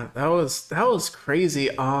 Yeah, that was crazy.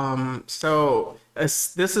 So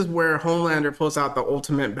this is where Homelander pulls out the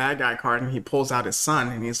ultimate bad guy card, and he pulls out his son,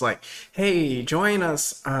 and he's like, "Hey, join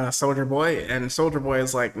us, Soldier Boy." And Soldier Boy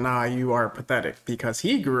is like, "Nah, you are pathetic," because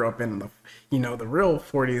he grew up in the real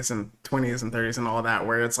 40s and 20s and 30s and all that,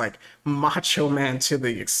 where it's like macho man to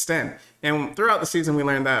the extent. And throughout the season, we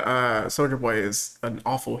learned that Soldier Boy is an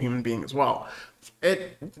awful human being as well.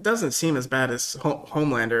 It doesn't seem as bad as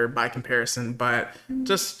Homelander by comparison, but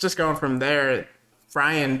just going from there,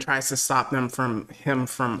 Ryan tries to stop them from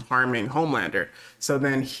harming Homelander. So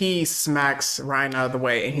then he smacks Ryan out of the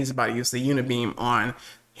way, and he's about to use the Unibeam on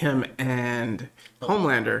him and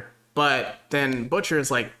Homelander. But then Butcher is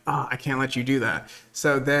like, "Oh, I can't let you do that."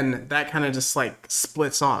 So then that kind of just like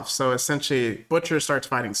splits off. So essentially, Butcher starts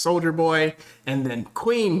fighting Soldier Boy, and then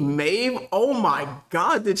Queen Maeve. Oh my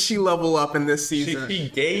God, did she level up in this season? She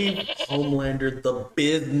gave Homelander the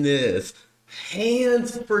business.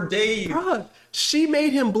 Hands for days. Bruh, she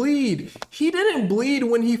made him bleed. He didn't bleed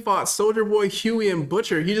when he fought Soldier Boy, Huey, and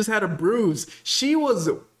Butcher. He just had a bruise. She was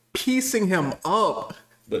piecing him up.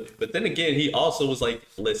 But then again, he also was like,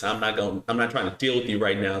 "Listen, I'm not trying to deal with you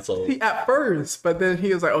right now." So At first, but then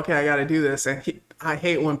he was like, "Okay, I got to do this." And I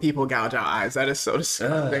hate when people gouge out eyes. That is so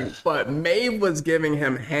disgusting. But Maeve was giving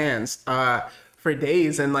him hands for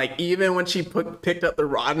days, and like even when she picked up the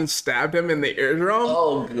rod and stabbed him in the eardrum.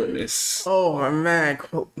 oh goodness. Oh man,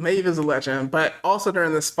 Maeve is a legend. But also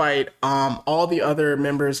during this fight, all the other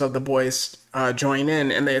members of the boys join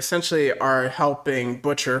in, and they essentially are helping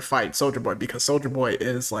Butcher fight Soldier Boy because Soldier Boy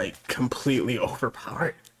is like completely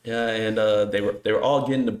overpowered. Yeah, and they were all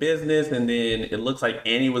getting the business, and then it looks like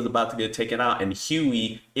Annie was about to get taken out, and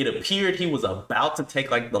Huey, it appeared he was about to take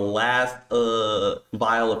like the last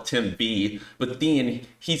vial of Tim B, but then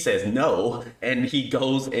he says no, and he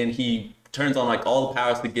goes and he turns on like all the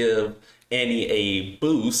powers to give Annie a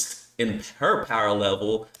boost in her power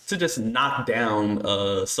level to just knock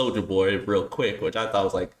down Soldier Boy real quick, which I thought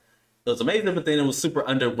was like, it was amazing, but then it was super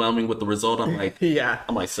underwhelming with the result. I'm like, Yeah.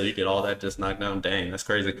 so you get all that just knocked down? Dang, that's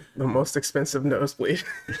crazy. The most expensive nosebleed.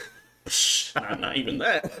 Not even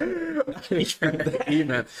that. Not even that.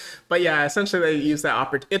 Even. But yeah, essentially they use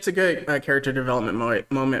that it's a good character development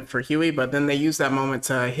moment for Huey, but then they use that moment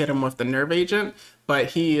to hit him with the nerve agent.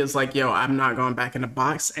 But he is like, yo, I'm not going back in the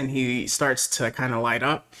box. And he starts to kind of light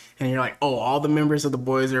up. And you're like, oh, all the members of the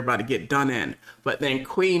boys are about to get done in. But then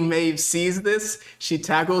Queen Maeve sees this. She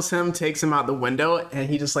tackles him, takes him out the window, and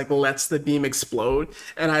he just like lets the beam explode.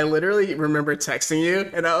 And I literally remember texting you,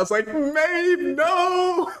 and I was like, Maeve,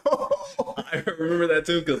 no! I remember that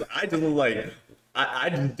too, because I just was like, I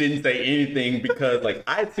just didn't say anything because like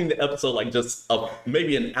I had seen the episode like just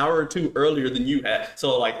maybe an hour or two earlier than you had,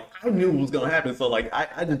 so like I knew what was gonna happen. So like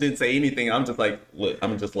I just didn't say anything. I'm just like, look, I'm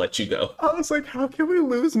gonna just let you go. I was like, how can we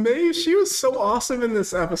lose Maeve? She was so awesome in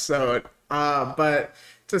this episode. But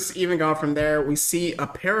just even going from there, we see a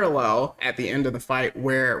parallel at the end of the fight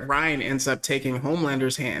where Ryan ends up taking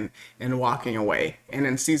Homelander's hand and walking away. And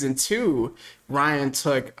in season 2, Ryan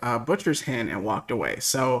took Butcher's hand and walked away.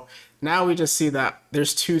 So now we just see that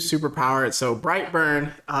there's two superpowers. So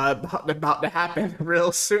Brightburn about to happen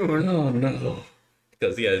real soon. Oh no.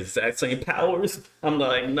 Because he has the exact same powers. I'm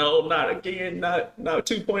like, no, not again, not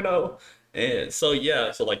 2.0. And so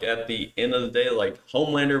yeah, so like at the end of the day, like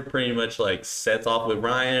Homelander pretty much like sets off with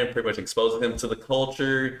Ryan, pretty much exposes him to the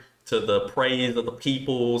culture, to the praise of the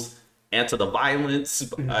peoples, and to the violence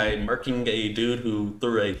by murking a dude who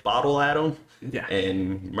threw a bottle at him. Yeah.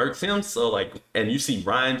 And murks him. So like, and you see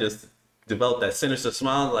Ryan just develop that sinister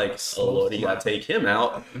smile, like, oh Lord, you gotta take him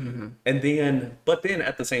out. And then, but then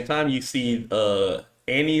at the same time, you see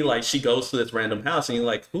Annie, like she goes to this random house, and you're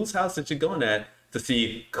like, whose house is she going at? To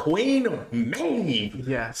see Queen Maeve,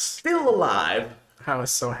 Yes. still alive. I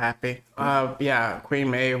was so happy. Yeah,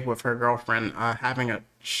 Queen Maeve with her girlfriend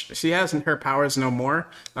she has her powers no more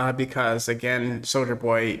because again, Soldier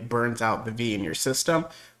Boy burns out the V in your system.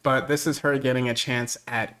 But this is her getting a chance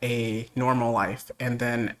at a normal life. And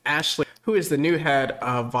then Ashley, who is the new head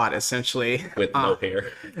of VOD essentially. With no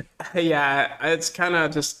hair. Yeah, it's kind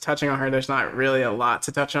of just touching on her. There's not really a lot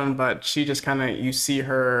to touch on, but she just kind of, you see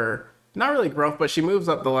her, not really growth, but she moves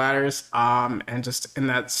up the ladders, and just in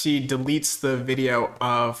that she deletes the video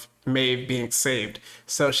of Maeve being saved.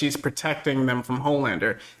 So she's protecting them from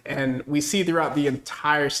Homelander. And we see throughout the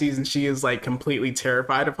entire season, she is like completely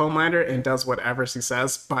terrified of Homelander and does whatever she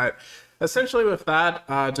says. But essentially with that,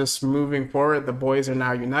 just moving forward, the boys are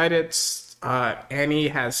now united. Annie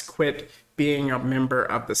has quit being a member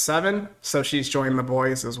of the Seven, so she's joined the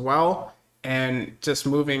boys as well. And just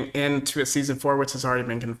moving into a season 4, which has already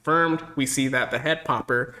been confirmed, we see that the head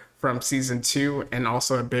popper from season 2 and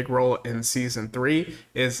also a big role in season 3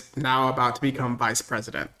 is now about to become vice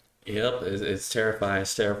president. Yep, it's terrifying.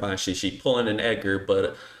 It's terrifying. She pulling an Edgar,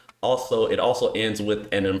 but also it also ends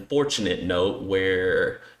with an unfortunate note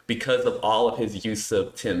where because of all of his use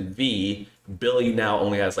of Tim V, Billy now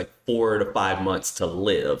only has like 4 to 5 months to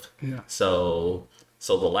live. Yeah. So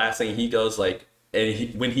the last thing he goes like.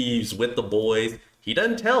 And when he's with the boys, he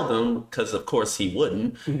doesn't tell them because, of course, he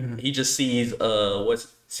wouldn't. Mm-hmm. He just sees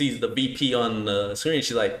sees the VP on the screen.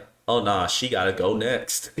 She's like, "Oh nah, she gotta go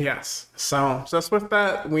next." Yes. So just with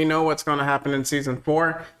that, we know what's going to happen in season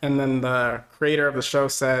 4. And then the creator of the show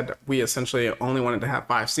said we essentially only wanted to have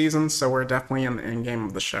 5 seasons, so we're definitely in the end game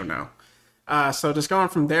of the show now. So just going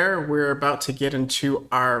from there, we're about to get into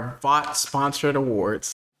our VOT sponsored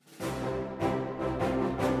awards.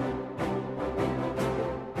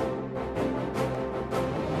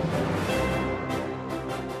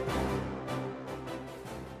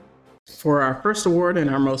 For our first award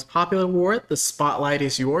and our most popular award, the spotlight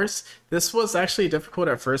is yours. This was actually difficult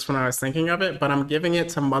at first when I was thinking of it, but I'm giving it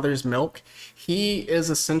to Mother's Milk. He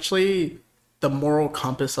is essentially the moral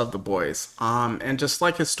compass of the boys. And just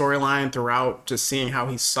like his storyline throughout, just seeing how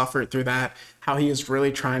he suffered through that, how he is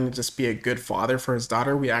really trying to just be a good father for his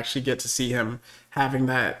daughter. We actually get to see him having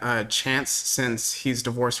that chance since he's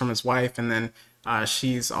divorced from his wife. And then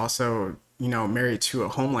she's also, married to a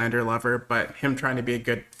Homelander lover, but him trying to be a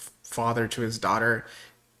good father to his daughter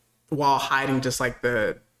while hiding just like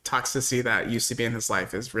the toxicity that used to be in his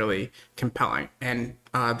life is really compelling. And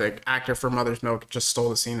the actor for Mother's Milk just stole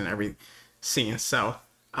the scene in every scene. So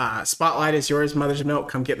spotlight is yours, Mother's Milk.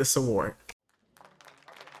 Come get this award.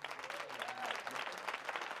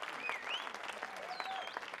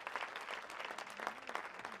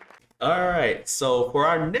 All right, so for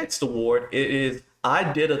our next award, it is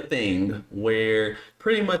I Did a Thing, where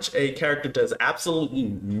pretty much a character does absolutely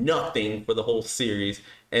nothing for the whole series,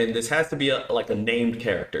 and this has to be a named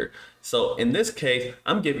character. So in this case,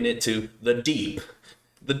 I'm giving it to The Deep.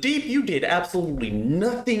 The Deep, you did absolutely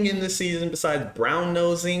nothing in this season besides brown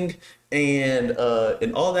nosing, and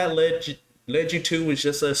all that led led you to was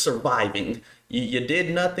just surviving. You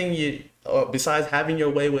did nothing. Besides having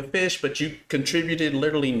your way with fish, but you contributed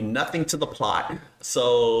literally nothing to the plot.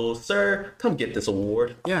 So, sir, come get this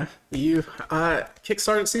award. Yeah, you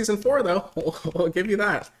kickstarted season 4 though. We'll give you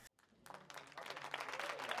that.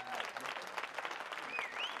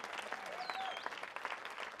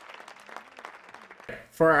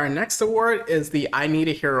 For our next award is the I Need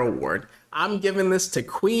a Hero award. I'm giving this to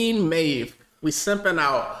Queen Maeve. We simping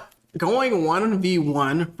out. Going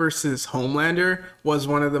 1v1 versus Homelander was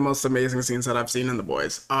one of the most amazing scenes that I've seen in The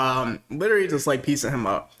Boys. Literally just like piecing him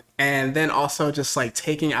up. And then also just like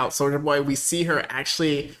taking out Soldier Boy. We see her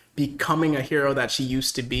actually becoming a hero that she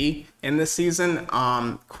used to be in this season.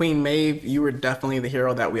 Queen Maeve, you were definitely the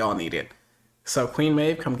hero that we all needed. So Queen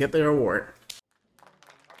Maeve, come get the award.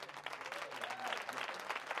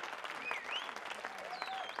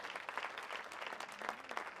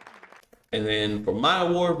 And then for my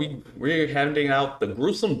award, we're handing out the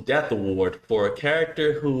Gruesome Death Award for a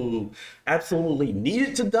character who absolutely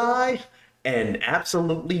needed to die and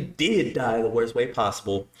absolutely did die the worst way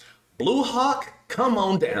possible. Blue Hawk, come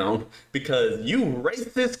on down, because you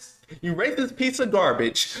racist piece of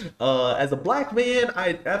garbage. As a black man,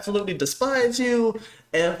 I absolutely despise you.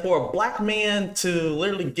 And for a black man to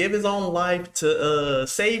literally give his own life to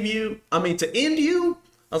to end you,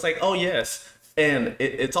 I was like, oh yes. And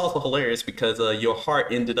it's also hilarious because your heart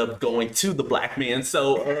ended up going to the black man.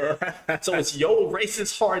 So so it's your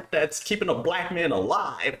racist heart that's keeping a black man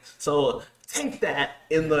alive. So take that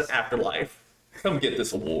in the afterlife. Come get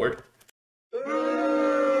this award.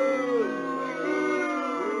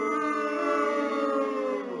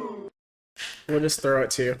 We'll just throw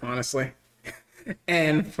it to you, honestly.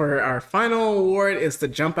 And for our final award is the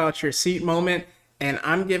jump out your seat moment. And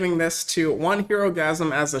I'm giving this to one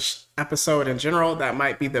Herogasm as a episode in general. That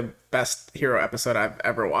might be the best hero episode I've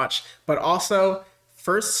ever watched. But also,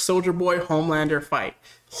 first Soldier Boy Homelander fight.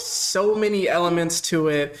 So many elements to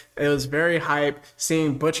it. It was very hype.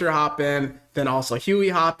 Seeing Butcher hop in, then also Huey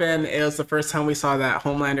hop in. It was the first time we saw that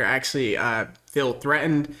Homelander actually feel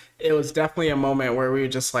threatened. It was definitely a moment where we were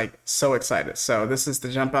just like so excited. So this is the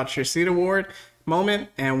Jump Out Your Seat Award moment,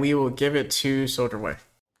 and we will give it to Soldier Boy.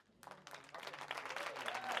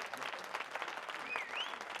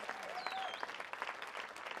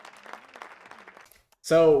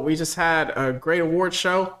 So we just had a great award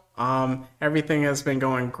show. Everything has been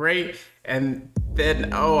going great, and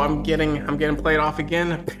then I'm getting played off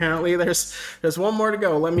again. Apparently, there's one more to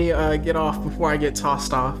go. Let me get off before I get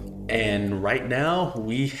tossed off. And right now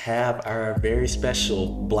we have our very special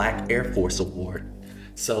Black Air Force Award.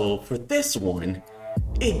 So for this one,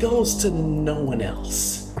 it goes to no one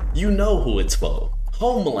else. You know who it's for.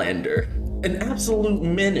 Homelander, an absolute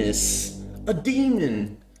menace, a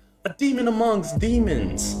demon amongst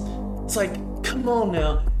demons. It's like, come on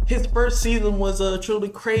now. His first season was truly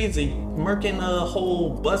crazy, murking a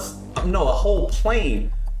whole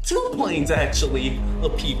plane, 2 planes actually,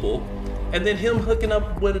 of people. And then him hooking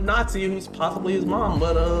up with a Nazi who's possibly his mom,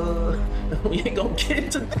 but we ain't gonna get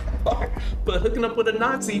into that part. But hooking up with a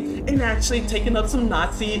Nazi and actually taking up some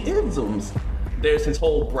Nazi-isms. There's his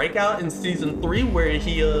whole breakout in season 3 where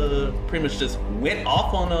he pretty much just went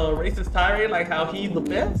off on a racist tirade, like how he's the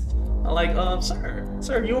best. I'm like,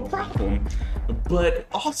 sir, you're a problem. But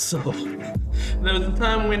also, there was a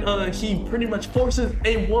time when he pretty much forces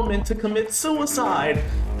a woman to commit suicide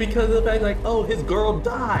because of the fact like, oh, his girl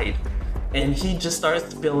died. And he just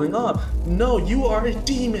starts filling up. No, you are a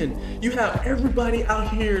demon. You have everybody out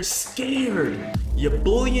here scared. You're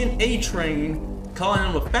bullying A-Train, calling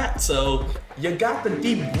him a fatso. You got the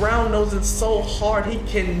deep brown nosing so hard he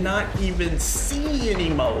cannot even see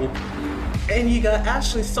anymore. And you got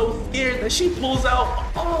Ashley so scared that she pulls out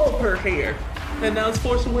all of her hair and now is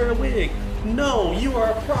forced to wear a wig. No, you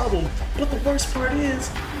are a problem. But the worst part is,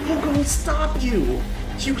 who gonna stop you?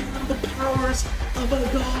 You have the powers of a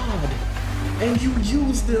god, and you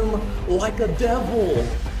use them like a devil.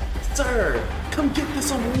 Sir, come get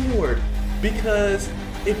this award, because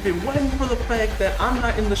if it wasn't for the fact that I'm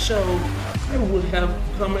not in the show, I would have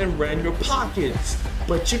come and ran your pockets.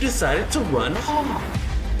 But you decided to run off.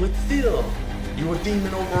 But still, you're a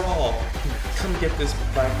demon overall. Come get this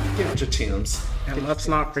back. Give it your Tims. And let's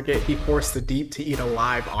not forget, he forced the Deep to eat a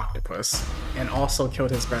live octopus and also killed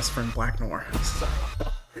his best friend Black Noir. So,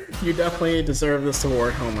 you definitely deserve this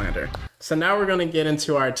award, Homelander. So now we're going to get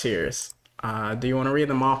into our tiers. Do you want to read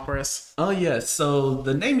them off for us? Oh, yes. So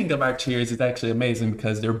the naming of our tiers is actually amazing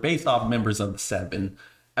because they're based off members of the 7.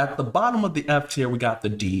 At the bottom of the F tier, we got the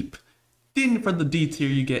Deep. Then for the D tier,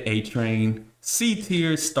 you get A-Train. C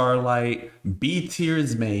tier is Starlight. B tier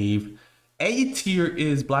is Maeve. A tier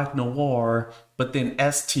is Black Noir, but then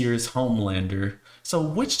S tier is Homelander. So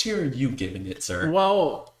which tier are you giving it, sir?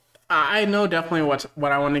 Well, I know definitely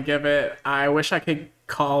what I want to give it. I wish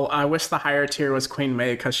the higher tier was Queen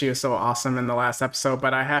Maeve because she was so awesome in the last episode,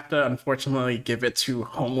 but I have to unfortunately give it to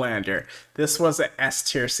Homelander. This was an S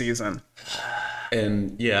tier season.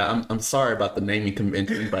 And yeah, I'm sorry about the naming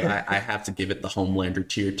convention, but I have to give it the Homelander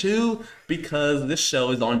tier too, because this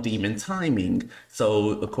show is on demon timing. So,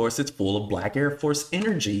 of course, it's full of Black Air Force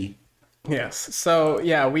energy. Yes. So,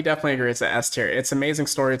 yeah, we definitely agree it's an S tier. It's amazing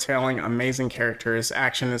storytelling, amazing characters,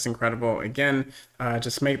 action is incredible. Again,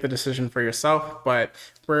 just make the decision for yourself, but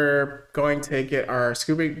we're going to get our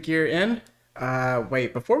scuba gear in.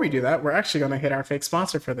 Wait, before we do that, we're actually going to hit our fake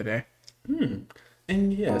sponsor for the day.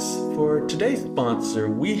 And yes, for today's sponsor,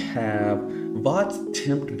 we have VOT's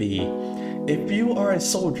Temp B. If you are a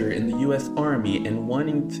soldier in the U.S. Army and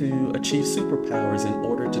wanting to achieve superpowers in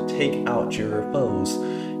order to take out your foes,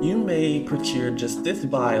 you may procure just this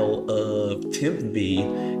vial of Temp B.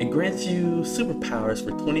 It grants you superpowers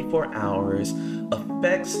for 24 hours.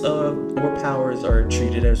 Effects or powers are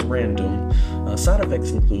treated as random. Side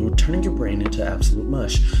effects include turning your brain into absolute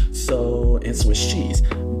mush, and Swiss cheese.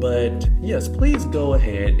 But yes, please go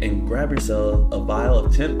ahead and grab yourself a vial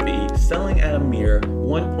of Temp B, selling at a mere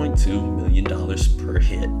 $1.2 million per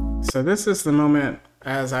hit. So this is the moment,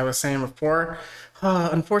 as I was saying before.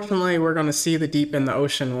 Unfortunately, we're going to see the deep in the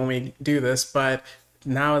ocean when we do this, but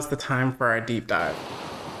now is the time for our deep dive.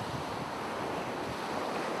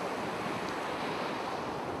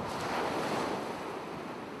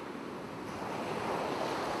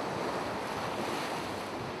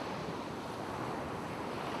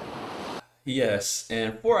 Yes,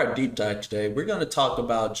 and for our deep dive today, we're going to talk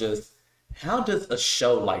about just how does a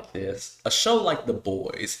show like this, a show like The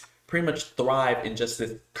Boys, pretty much thrive in just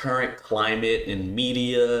this current climate in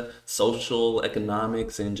media, social,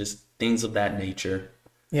 economics, and just things of that nature.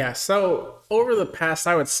 Yeah, so over the past,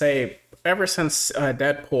 I would say, ever since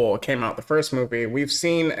Deadpool came out, the first movie, we've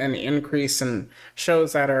seen an increase in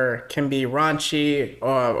shows that can be raunchy,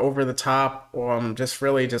 over the top, just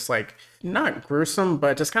really just like not gruesome,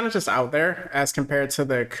 but just kind of just out there as compared to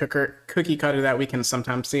the cookie cutter that we can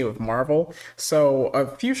sometimes see with Marvel. So a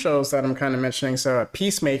few shows that I'm kind of mentioning, so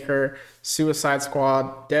Peacemaker, Suicide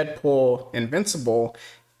Squad, Deadpool, Invincible,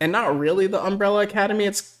 and not really the Umbrella Academy.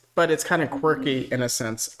 But it's kind of quirky in a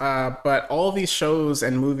sense. But all these shows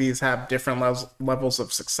and movies have different levels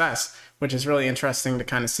of success, which is really interesting to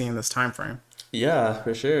kind of see in this time frame. Yeah,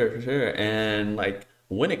 for sure. And like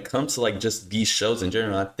when it comes to like just these shows in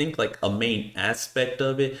general, I think like a main aspect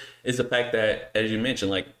of it is the fact that, as you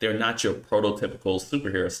mentioned, like they're not your prototypical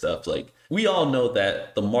superhero stuff. Like we all know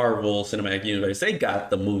that the Marvel Cinematic Universe, they got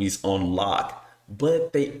the movies on lock,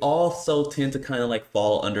 but they also tend to kind of like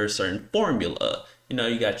fall under a certain formula. You know,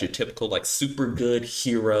 you got your typical like super good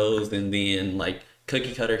heroes and then like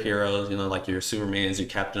cookie cutter heroes, you know, like your Supermans, your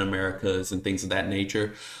Captain Americas and things of that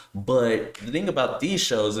nature. But the thing about these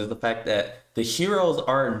shows is the fact that the heroes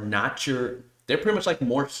are they're pretty much like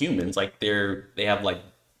more humans. Like they have like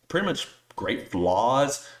pretty much great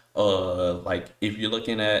flaws. Like if you're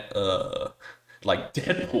looking at like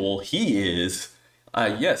Deadpool, he is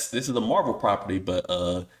yes, this is a Marvel property,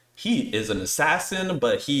 but he is an assassin,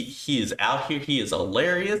 but he is out here. He is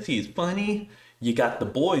hilarious. He's funny. You got The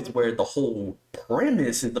Boys, where the whole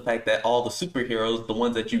premise is the fact that all the superheroes, the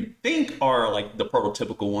ones that you think are like the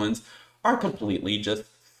prototypical ones, are completely just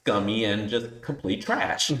scummy and just complete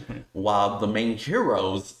trash. Mm-hmm. While the main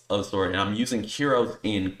heroes of the story, and I'm using heroes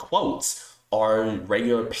in quotes, are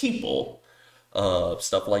regular people.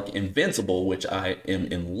 Stuff like Invincible, which I am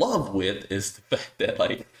in love with, is the fact that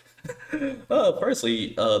like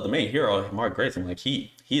firstly, the main hero, Mark Grayson, like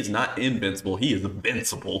he is not invincible, he is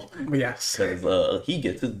invincible. Yes, because he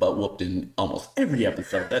gets his butt whooped in almost every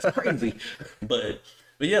episode. That's crazy. but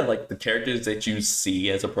yeah, like the characters that you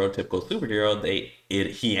see as a prototypical superhero,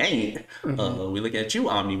 he ain't. Mm-hmm. We look at you,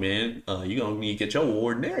 Omni-Man. You gonna need to get your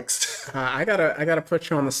award next. I gotta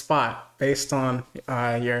put you on the spot based on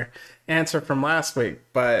your answer from last week,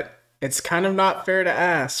 but it's kind of not fair to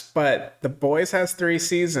ask, but The Boys has 3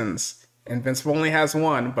 seasons. Invincible only has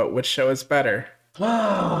 1, but which show is better?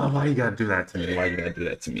 Oh, why you gotta do that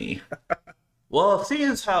to me? Well, seeing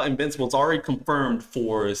as how Invincible's already confirmed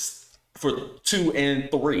for 2 and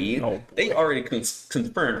 3, they already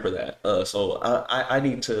confirmed for that. So I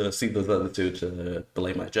need to see those other 2 to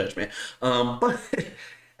delay my judgment. But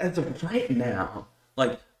as of right now,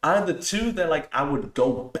 like, out of the 2 that like I would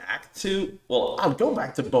go back to, well, I'll go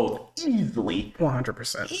back to both easily,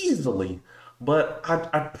 100%, easily. But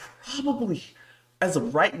I'd as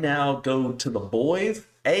of right now, go to The Boys.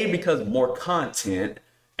 A, because more content,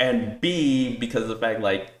 and B, because of the fact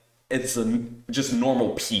like it's just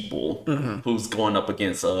normal people who's going up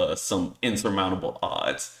against some insurmountable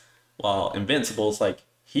odds. While Invincible's like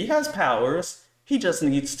he has powers, he just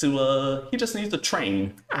needs to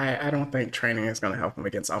train. I don't think training is going to help him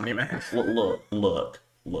against Omni-Man.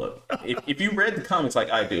 Look. If you read the comics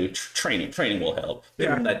like I do, training will help.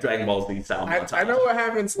 Give him that Dragon Ball Z style montage. I know what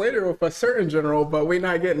happens later with a certain general, but we're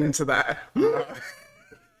not getting into that.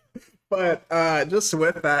 But just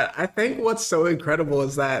with that, I think what's so incredible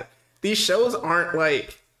is that these shows aren't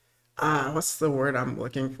like, what's the word I'm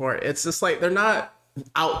looking for? It's just like, they're not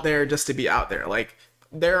out there just to be out there. Like,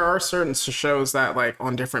 there are certain shows that like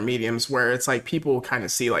on different mediums where it's like people kind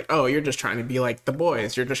of see like, oh, you're just trying to be like The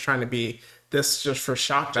Boys. You're just trying to be this just for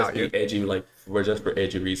shock value. Just be edgy, like we're just for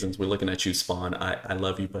edgy reasons. We're looking at you, Spawn. I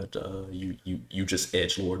love you, but you just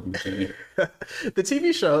edgelord McGee. The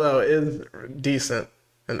TV show though is decent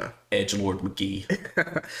enough. Edgelord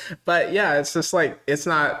McGee. But yeah, it's just like it's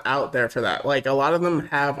not out there for that. Like a lot of them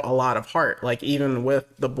have a lot of heart. Like even with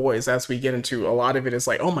The Boys, as we get into, a lot of it is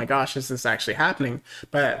like, oh my gosh, is this actually happening?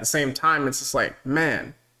 But at the same time, it's just like,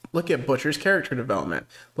 man, look at Butcher's character development.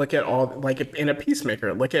 Look at all, like in a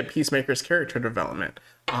Peacemaker, look at Peacemaker's character development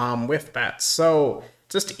with that. So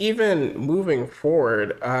just even moving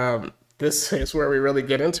forward, this is where we really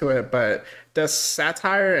get into it. But does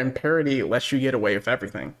satire and parody let you get away with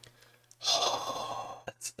everything?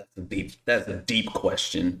 That's a deep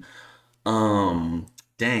question.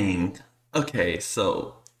 Dang. Okay,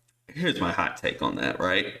 so here's my hot take on that,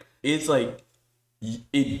 right? It's like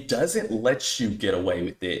it doesn't let you get away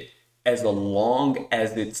with it as long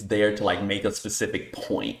as it's there to like make a specific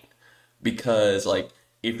point. Because like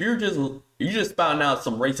if you're just spouting out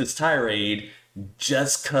some racist tirade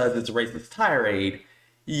just cause it's a racist tirade,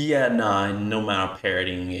 yeah, nah, no amount of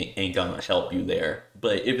parodying ain't gonna help you there.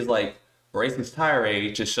 But if it's like racist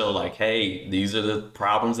tirade to show like, hey, these are the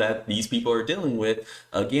problems that these people are dealing with.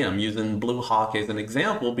 Again, I'm using Blue Hawk as an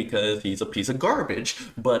example because he's a piece of garbage.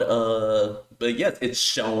 But yes, it's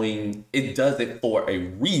showing it does it for a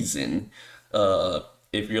reason.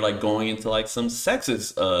 If you're like going into like some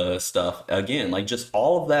sexist stuff, again, like just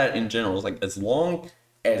all of that in general is like as long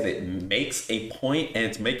as it makes a point and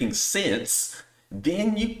it's making sense,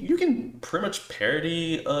 then you can pretty much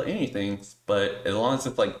parody anything. But as long as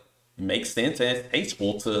it's like makes sense and it's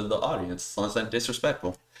tasteful to the audience, as long as it's not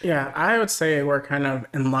disrespectful. Yeah, I would say we're kind of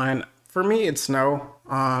in line. For me, it's no.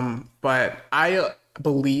 But I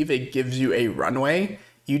believe it gives you a runway.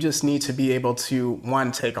 You just need to be able to,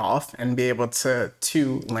 one, take off and be able to,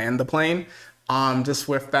 two, land the plane. Just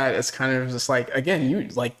with that, it's kind of just like, again,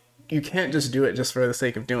 you can't just do it just for the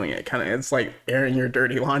sake of doing it. Kind of, it's like airing your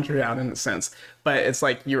dirty laundry out in a sense. But it's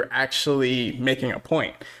like you're actually making a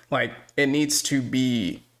point. Like, it needs to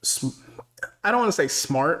be, I don't want to say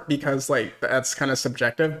smart because like that's kind of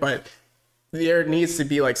subjective, but there needs to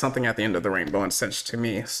be like something at the end of the rainbow in sense to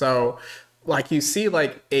me. So like you see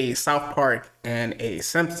like a South Park and a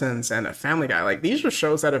Simpsons and a Family Guy, like these are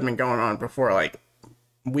shows that have been going on before like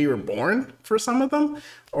we were born for some of them,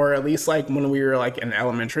 or at least like when we were like in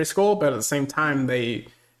elementary school. But at the same time they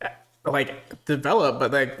like develop,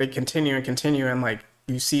 but like they continue and like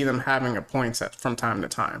you see them having a point from time to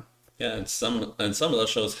time. Yeah, and some of those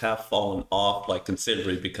shows have fallen off like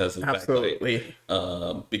considerably because of the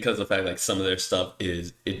fact like some of their stuff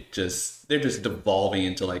they're just devolving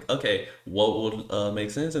into like, okay, what would make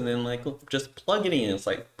sense, and then like just plug it in. It's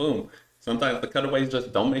like boom. Sometimes the cutaways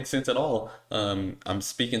just don't make sense at all. I'm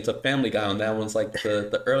speaking to Family Guy on that one's like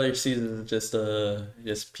the earlier seasons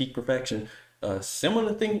just peak perfection.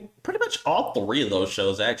 Similar thing, pretty much all three of those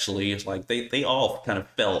shows actually, it's like they all kind of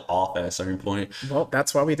fell off at a certain point. Well,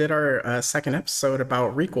 that's why we did our second episode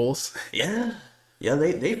about requels. Yeah,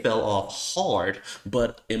 they fell off hard,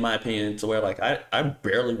 but in my opinion, to where like I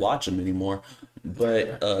barely watch them anymore.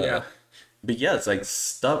 But yeah, it's like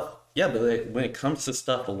stuff. Yeah, but when it comes to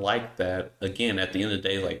stuff like that, again, at the end of the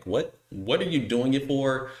day, like what are you doing it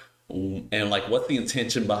for? And like, what's the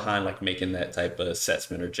intention behind like making that type of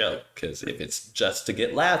assessment or joke? Because if it's just to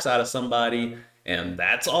get laughs out of somebody and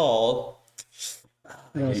that's all,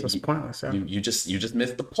 it's just pointless. Yeah. You just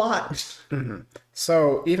missed the plot. Mm-hmm.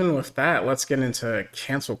 So even with that, let's get into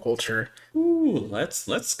cancel culture. Ooh, let's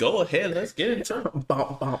go ahead. Let's get into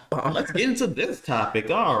let's get into this topic.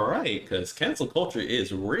 All right, because cancel culture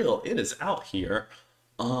is real. It is out here.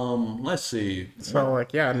 Let's see. So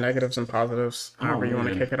like, yeah, negatives and positives, however you want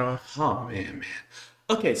to kick it off. Oh man.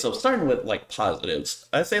 Okay, so starting with like positives,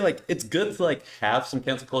 I say like it's good to like have some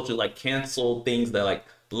cancel culture, like cancel things that like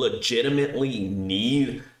legitimately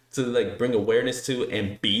need to like bring awareness to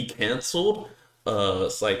and be canceled.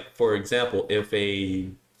 It's like, for example, if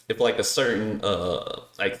like a certain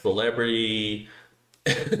like celebrity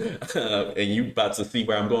and you about to see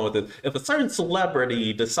where I'm going with this. If a certain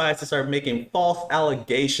celebrity decides to start making false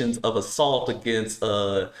allegations of assault against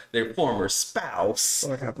their former spouse,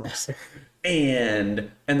 Lord have mercy. and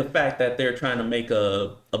the fact that they're trying to make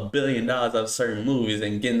 $1 billion out of certain movies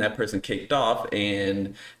and getting that person kicked off,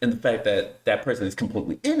 and the fact that that person is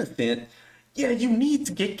completely innocent, yeah, you need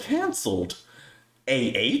to get canceled.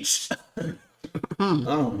 Sorry, I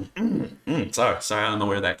don't know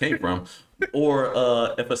where that came from.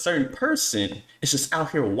 Or if a certain person is just out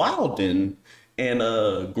here wilding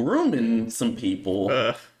and grooming some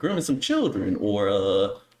people, grooming some children,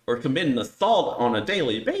 or committing assault on a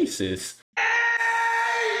daily basis,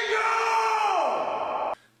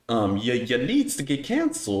 you needs to get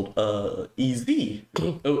canceled. EZ,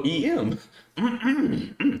 OEM.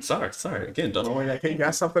 Sorry. Again, don't know where that You came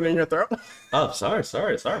got something in your throat? Oh, sorry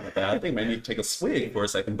about that. I think I need to take a swig for a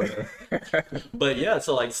second, but yeah,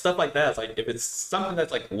 so like stuff like that. It's like if it's something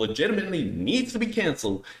that's like legitimately needs to be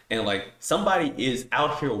canceled, and like somebody is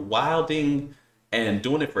out here wilding and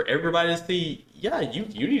doing it for everybody to see, yeah, you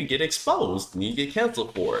need to get exposed. You need to get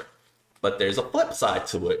canceled for it. But there's a flip side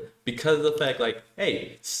to it because of the fact, like,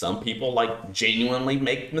 hey, some people like genuinely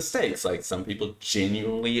make mistakes. Like some people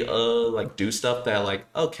genuinely like do stuff that like,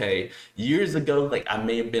 okay, years ago, like I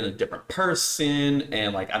may have been a different person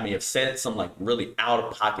and like I may have said some like really out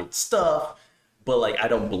of pocket stuff, but like I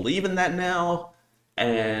don't believe in that now.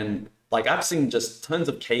 And like I've seen just tons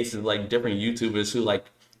of cases like different YouTubers who like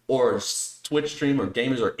or Twitch stream or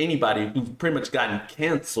gamers or anybody who's pretty much gotten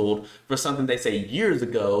canceled for something they say years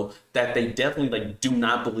ago that they definitely like do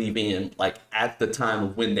not believe in like at the time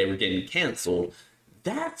of when they were getting canceled.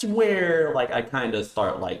 That's where like I kind of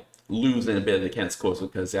start like losing a bit of the cancel culture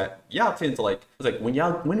because y'all tend to like it's like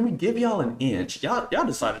when we give y'all an inch, y'all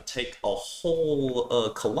decide to take a whole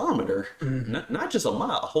kilometer, not just a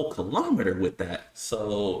mile, a whole kilometer with that.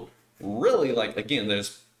 So really like again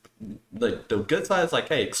there's the good side is like,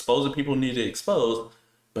 hey, exposing people need to expose,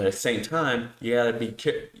 but at the same time, you gotta be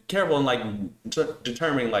careful and like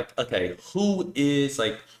determining like, okay, who's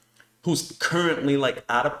currently like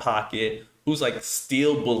out of pocket, who's like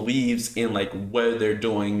still believes in like what they're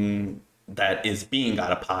doing that is being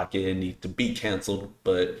out of pocket and need to be canceled.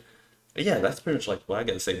 But yeah, that's pretty much like what I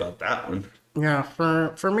gotta say about that one. Yeah,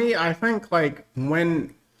 for me, I think like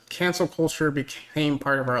when cancel culture became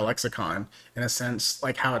part of our lexicon in a sense,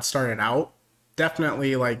 like how it started out,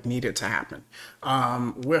 definitely like needed to happen.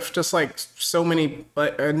 With just like so many,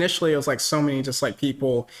 but initially it was like so many just like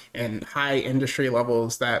people in high industry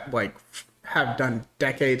levels that like have done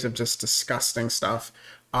decades of just disgusting stuff,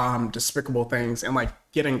 despicable things, and like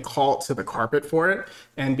getting called to the carpet for it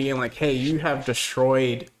and being like, hey, you have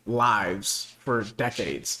destroyed lives for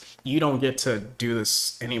decades. You don't get to do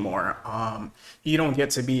this anymore. You don't get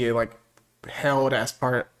to be like held as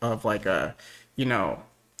part of like a,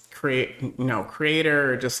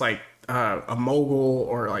 creator or just like a mogul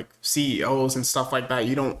or like CEOs and stuff like that.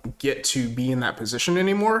 You don't get to be in that position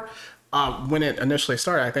anymore. When it initially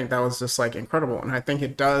started, I think that was just like incredible. And I think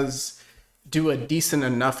it does do a decent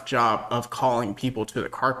enough job of calling people to the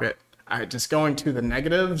carpet. Just going to the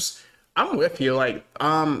negatives, I'm with you. Like,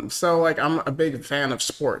 so like I'm a big fan of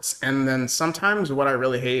sports. And then sometimes what I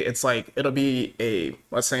really hate, it's like, it'll be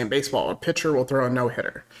let's say in baseball, a pitcher will throw a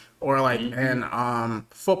no-hitter. Or like in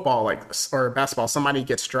football, like, or basketball, somebody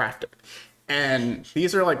gets drafted. And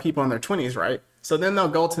these are like people in their 20s, right? So then they'll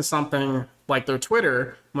go to something like their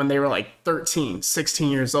Twitter when they were like 13,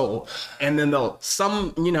 16 years old. And then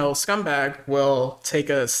some scumbag will take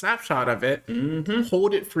a snapshot of it,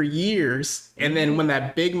 hold it for years. And then when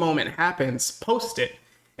that big moment happens, post it.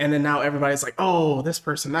 And then now everybody's like, oh, this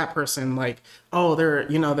person, that person, like, oh,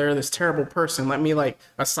 they're this terrible person. Let me like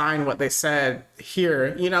assign what they said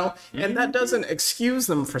here, and that doesn't excuse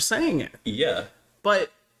them for saying it. Yeah.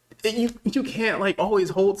 But you can't like always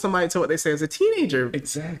hold somebody to what they say as a teenager.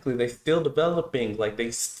 Exactly. They're still developing. Like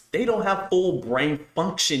they don't have full brain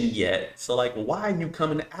function yet. So like, why are you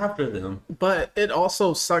coming after them? But it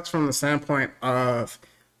also sucks from the standpoint of,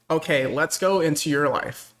 okay, let's go into your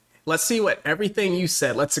life. Let's see what everything you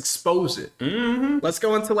said. Let's expose it. Let's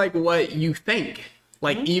go into like what you think,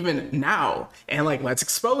 like even now, and like let's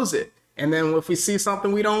expose it. And then if we see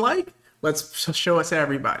something we don't like, let's show it to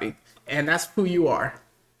everybody. And that's who you are.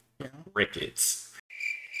 Rickets.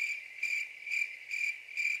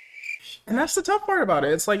 And that's the tough part about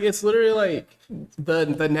it. It's like, it's literally like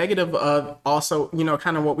the negative of also,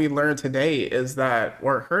 kind of what we learned today is that,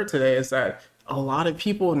 or heard today is that a lot of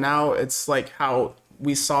people now, it's like how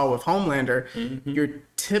we saw with Homelander, Mm-hmm. you're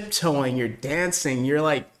tiptoeing, you're dancing, you're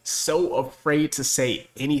like so afraid to say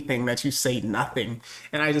anything that you say nothing.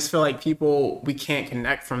 And I just feel like we can't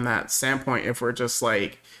connect from that standpoint if we're just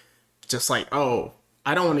like, oh,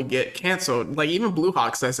 I don't want to get canceled. Like even Blue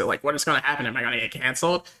Hawk says it, like, what is going to happen? Am I going to get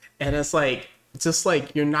canceled? And it's like, just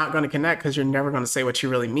like you're not going to connect because you're never going to say what you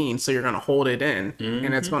really mean. So you're going to hold it in,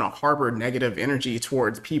 and it's going to harbor negative energy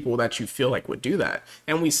towards people that you feel like would do that.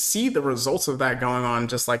 And we see the results of that going on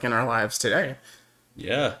just like in our lives today.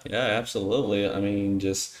 Yeah, yeah, absolutely. I mean,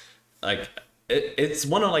 just like it's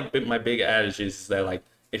one of like my big adages is that like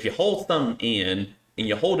if you hold something in and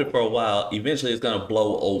you hold it for a while, eventually it's gonna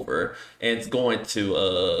blow over and it's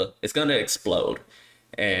gonna explode.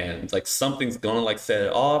 And like something's gonna like set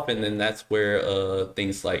it off, and then that's where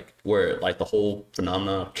things like where like the whole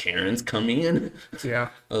phenomenon of Karens come in. Yeah.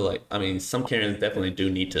 Like, I mean, some Karens definitely do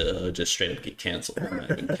need to just straight up get canceled. I'm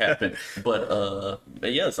not even capping. But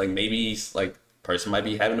yeah, it's like maybe like person might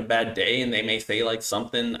be having a bad day and they may say like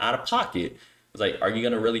something out of pocket. It's like, are you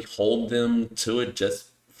gonna really hold them to it just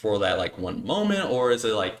for that like one moment, or is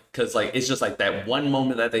it like because like it's just like that one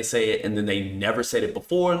moment that they say it and then they never said it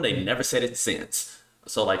before and they never said it since?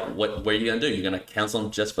 So like, what are you gonna do? You're gonna cancel them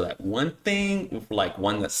just for that one thing, for like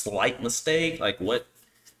one slight mistake? Like what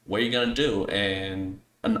are you gonna do? And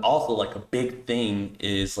also like a big thing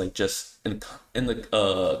is like just in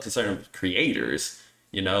the concern of creators,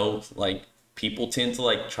 you know, like people tend to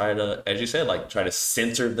like try to, as you said, like try to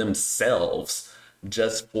censor themselves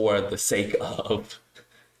just for the sake of,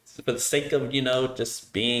 you know,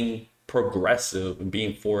 just being progressive and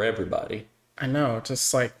being for everybody. I know,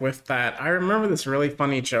 just like with that, I remember this really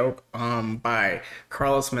funny joke by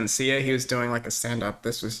Carlos Mencia. He was doing like a stand-up.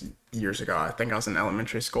 This was years ago. I think I was in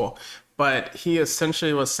elementary school. But he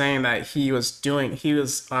essentially was saying that he was doing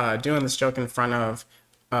this joke in front of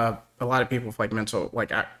a lot of people with like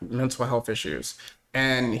mental health issues.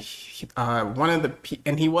 And he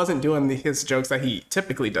wasn't doing his jokes that he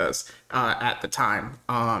typically does at the time.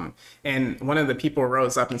 And one of the people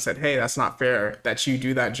rose up and said, "Hey, that's not fair that you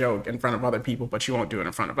do that joke in front of other people, but you won't do it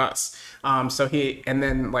in front of us." And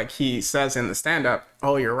then like he says in the stand up,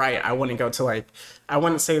 "Oh, you're right. I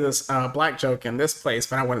wouldn't say this black joke in this place,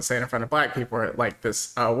 but I wouldn't say it in front of black people, or like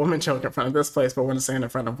this woman joke in front of this place, but wouldn't say it in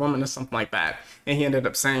front of women," or something like that. And he ended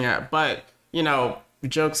up saying it. But, you know,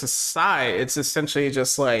 jokes aside, it's essentially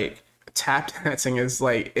just like tap dancing is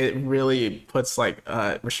like, it really puts like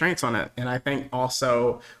restraints on it. And I think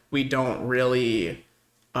also we don't really,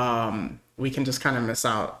 we can just kind of miss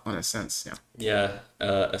out on a sense. Yeah.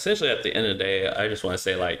 Yeah. Essentially at the end of the day, I just want to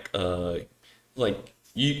say like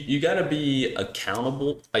you gotta be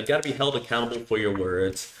accountable, like gotta be held accountable for your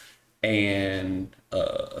words. And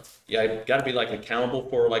yeah, gotta be like accountable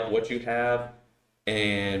for like what you have.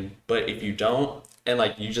 But if you don't, and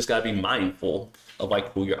like you just gotta be mindful of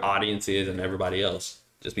like who your audience is and everybody else.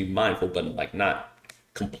 Just be mindful, but like not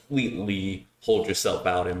completely hold yourself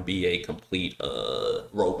out and be a complete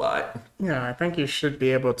robot. Yeah, I think you should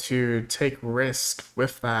be able to take risk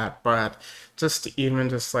with that, but just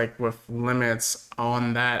like with limits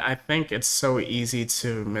on that, I think it's so easy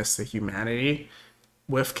to miss the humanity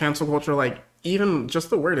with cancel culture. Like even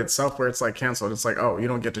just the word itself, where it's like canceled, it's like, oh, you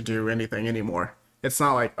don't get to do anything anymore. It's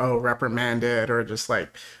not like, oh, reprimanded or just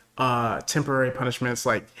like temporary punishments.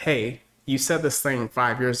 Like, hey, you said this thing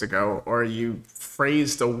 5 years ago, or you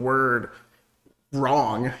phrased a word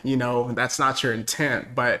wrong, you know, that's not your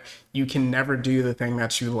intent, but you can never do the thing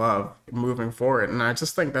that you love moving forward. And I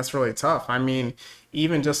just think that's really tough. I mean,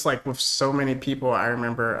 even just like with so many people, I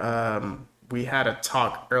remember we had a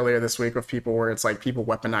talk earlier this week with people where it's like people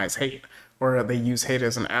weaponize hate, or they use hate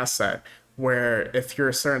as an asset, where if you're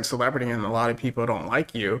a certain celebrity and a lot of people don't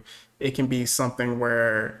like you, it can be something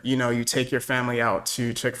where, you know, you take your family out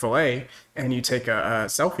to Chick-fil-A and you take a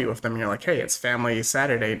selfie with them and you're like, hey, it's family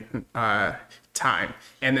Saturday time.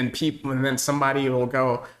 And then somebody will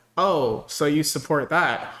go, oh, so you support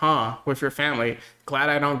that, huh, with your family. Glad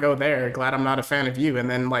I don't go there. Glad I'm not a fan of you. And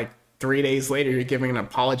then like 3 days later, you're giving an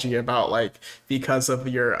apology about like because of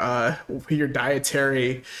your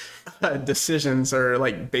dietary decisions, or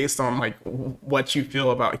like based on like what you feel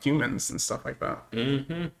about humans and stuff like that.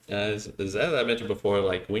 Mm-hmm. As I mentioned before,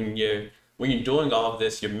 like when you're doing all of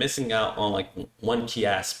this, you're missing out on like one key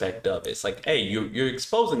aspect of it. It's like, hey, you're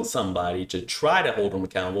exposing somebody to try to hold them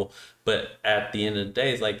accountable, but at the end of the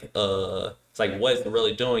day, it's like what it's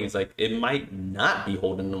really doing is like it might not be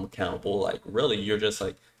holding them accountable. Like really, you're just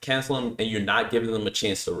like canceling, and you're not giving them a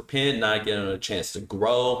chance to repent, not giving them a chance to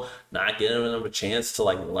grow, not giving them a chance to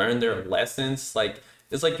like learn their lessons. Like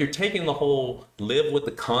it's like you're taking the whole live with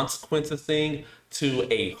the consequences thing to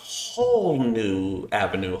a whole new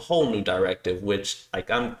avenue, a whole new directive, which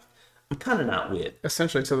like I'm kind of not with.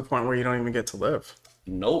 Essentially to the point where you don't even get to live.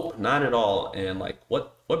 Nope, not at all. And like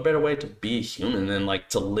what better way to be a human than like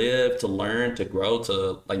to live, to learn, to grow,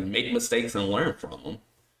 to like make mistakes and learn from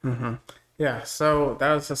them. Yeah, so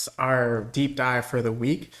that was just our deep dive for the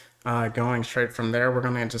week. Going straight from there, we're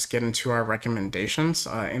going to just get into our recommendations.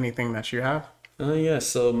 Anything that you have? Yeah,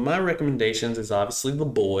 so my recommendations is obviously The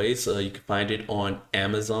Boys. You can find it on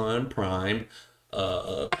Amazon Prime.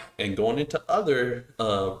 And going into other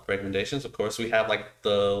recommendations, of course, we have like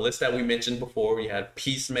the list that we mentioned before. We had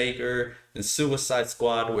Peacemaker and Suicide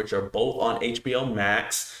Squad, which are both on HBO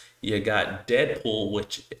Max. You got Deadpool,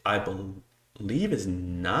 which I believe is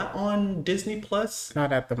not on Disney Plus.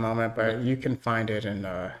 Not at the moment, but you can find it in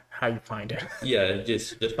how you find it. Yeah,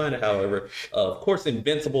 just find it. However, of course,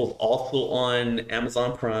 Invincible is also on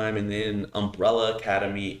Amazon Prime, and then Umbrella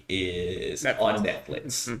Academy is on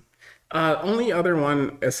Netflix. Only other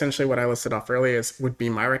one, essentially what I listed off earlier, would be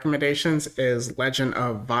my recommendations, is Legend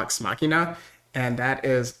of Vox Machina, and that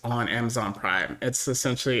is on Amazon Prime. It's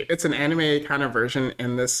an anime kind of version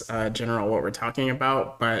in this general what we're talking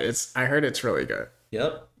about, but I heard it's really good.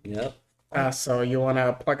 Yep. So you want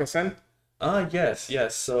to plug us in? Yes.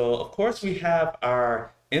 So of course we have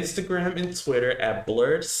our Instagram and Twitter at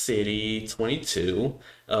Blurred City 22.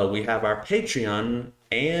 We have our Patreon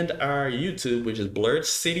and our YouTube, which is Blurred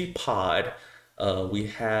City Pod. We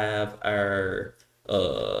have our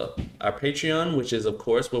Patreon, which is of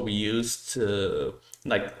course what we use to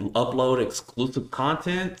like upload exclusive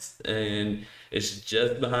content, and it's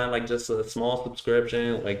just behind like just a small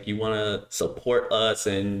subscription. Like you want to support us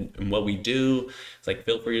and what we do, it's like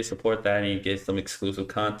feel free to support that, and you get some exclusive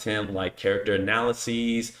content like character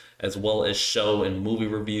analyses as well as show and movie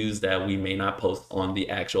reviews that we may not post on the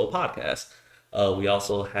actual podcast. We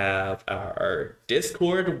also have our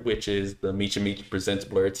Discord, which is the Meeches Presents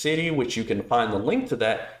Blurred City, which you can find the link to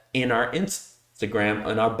that in our Instagram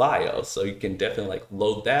in our bio. So you can definitely like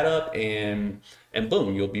load that up and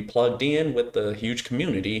boom, you'll be plugged in with the huge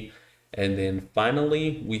community. And then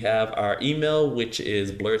finally, we have our email, which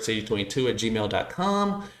is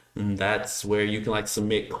blurredcity22@gmail.com. And that's where you can like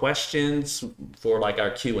submit questions for like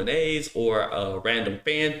our Q&As or random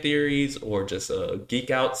fan theories or just geek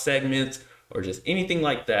out segments or just anything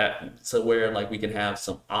like that. So where like we can have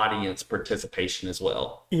some audience participation as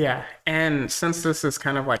well. Yeah, and since this is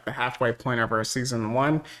kind of like the halfway point of our season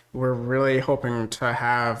 1, we're really hoping to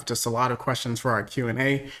have just a lot of questions for our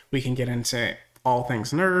Q&A. We can get into all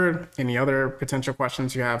things nerd, any other potential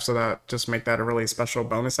questions you have, so that just make that a really special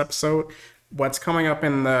bonus episode. What's coming up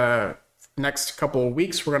in the next couple of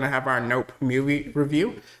weeks, we're going to have our Nope movie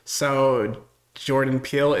review. So Jordan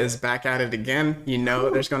Peele is back at it again.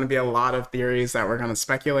 There's going to be a lot of theories that we're going to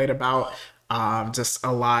speculate about, just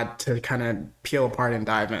a lot to kind of peel apart and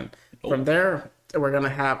dive in. From there, we're going to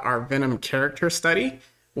have our Venom character study,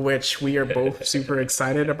 which we are both super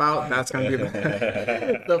excited about. That's going to be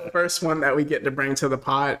the first one that we get to bring to the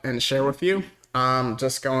pod and share with you.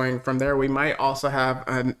 Just going from there, we might also have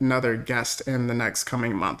another guest in the next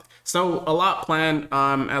coming month. So a lot planned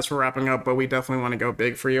as we're wrapping up, but we definitely want to go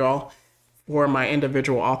big for you all. For my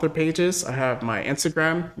individual author pages, I have my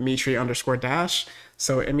Instagram, Metri_Dash.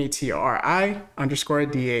 So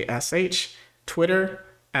METRI_DASH. Twitter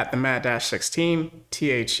at the Mad-16,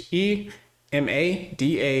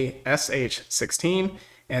 THEMADASH16.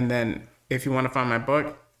 And then if you want to find my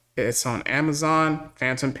book, it's on Amazon,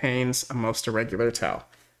 Phantom Pains, A Most Irregular Tale.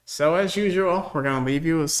 So as usual, we're going to leave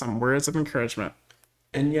you with some words of encouragement.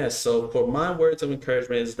 And yes, so for my words of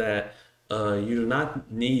encouragement is that you do not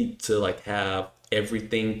need to like have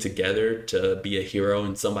everything together to be a hero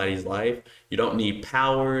in somebody's life. You don't need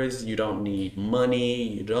powers, you don't need money,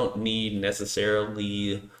 you don't need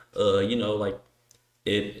necessarily like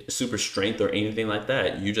super strength or anything like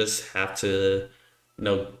that. You just have to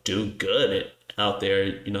do good out there.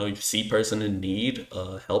 You see person in need,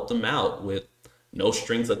 help them out with no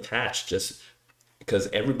strings attached, just because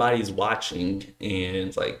everybody's watching, and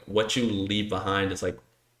it's like what you leave behind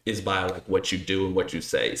is by like what you do and what you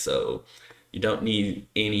say. So you don't need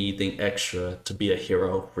anything extra to be a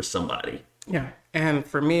hero for somebody. Yeah. And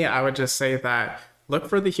for me, I would just say that look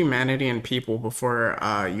for the humanity in people before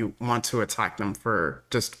you want to attack them for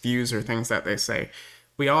just views or things that they say.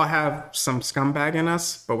 We all have some scumbag in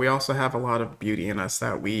us, but we also have a lot of beauty in us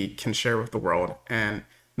that we can share with the world. And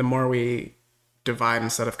the more we divide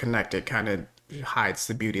instead of connect, it kind of hides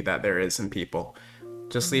the beauty that there is in people.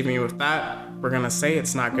 Just leaving you with that, we're going to say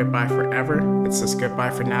it's not goodbye forever. It's just goodbye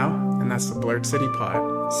for now. And that's the Blurred City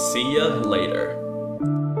Pod. See ya later.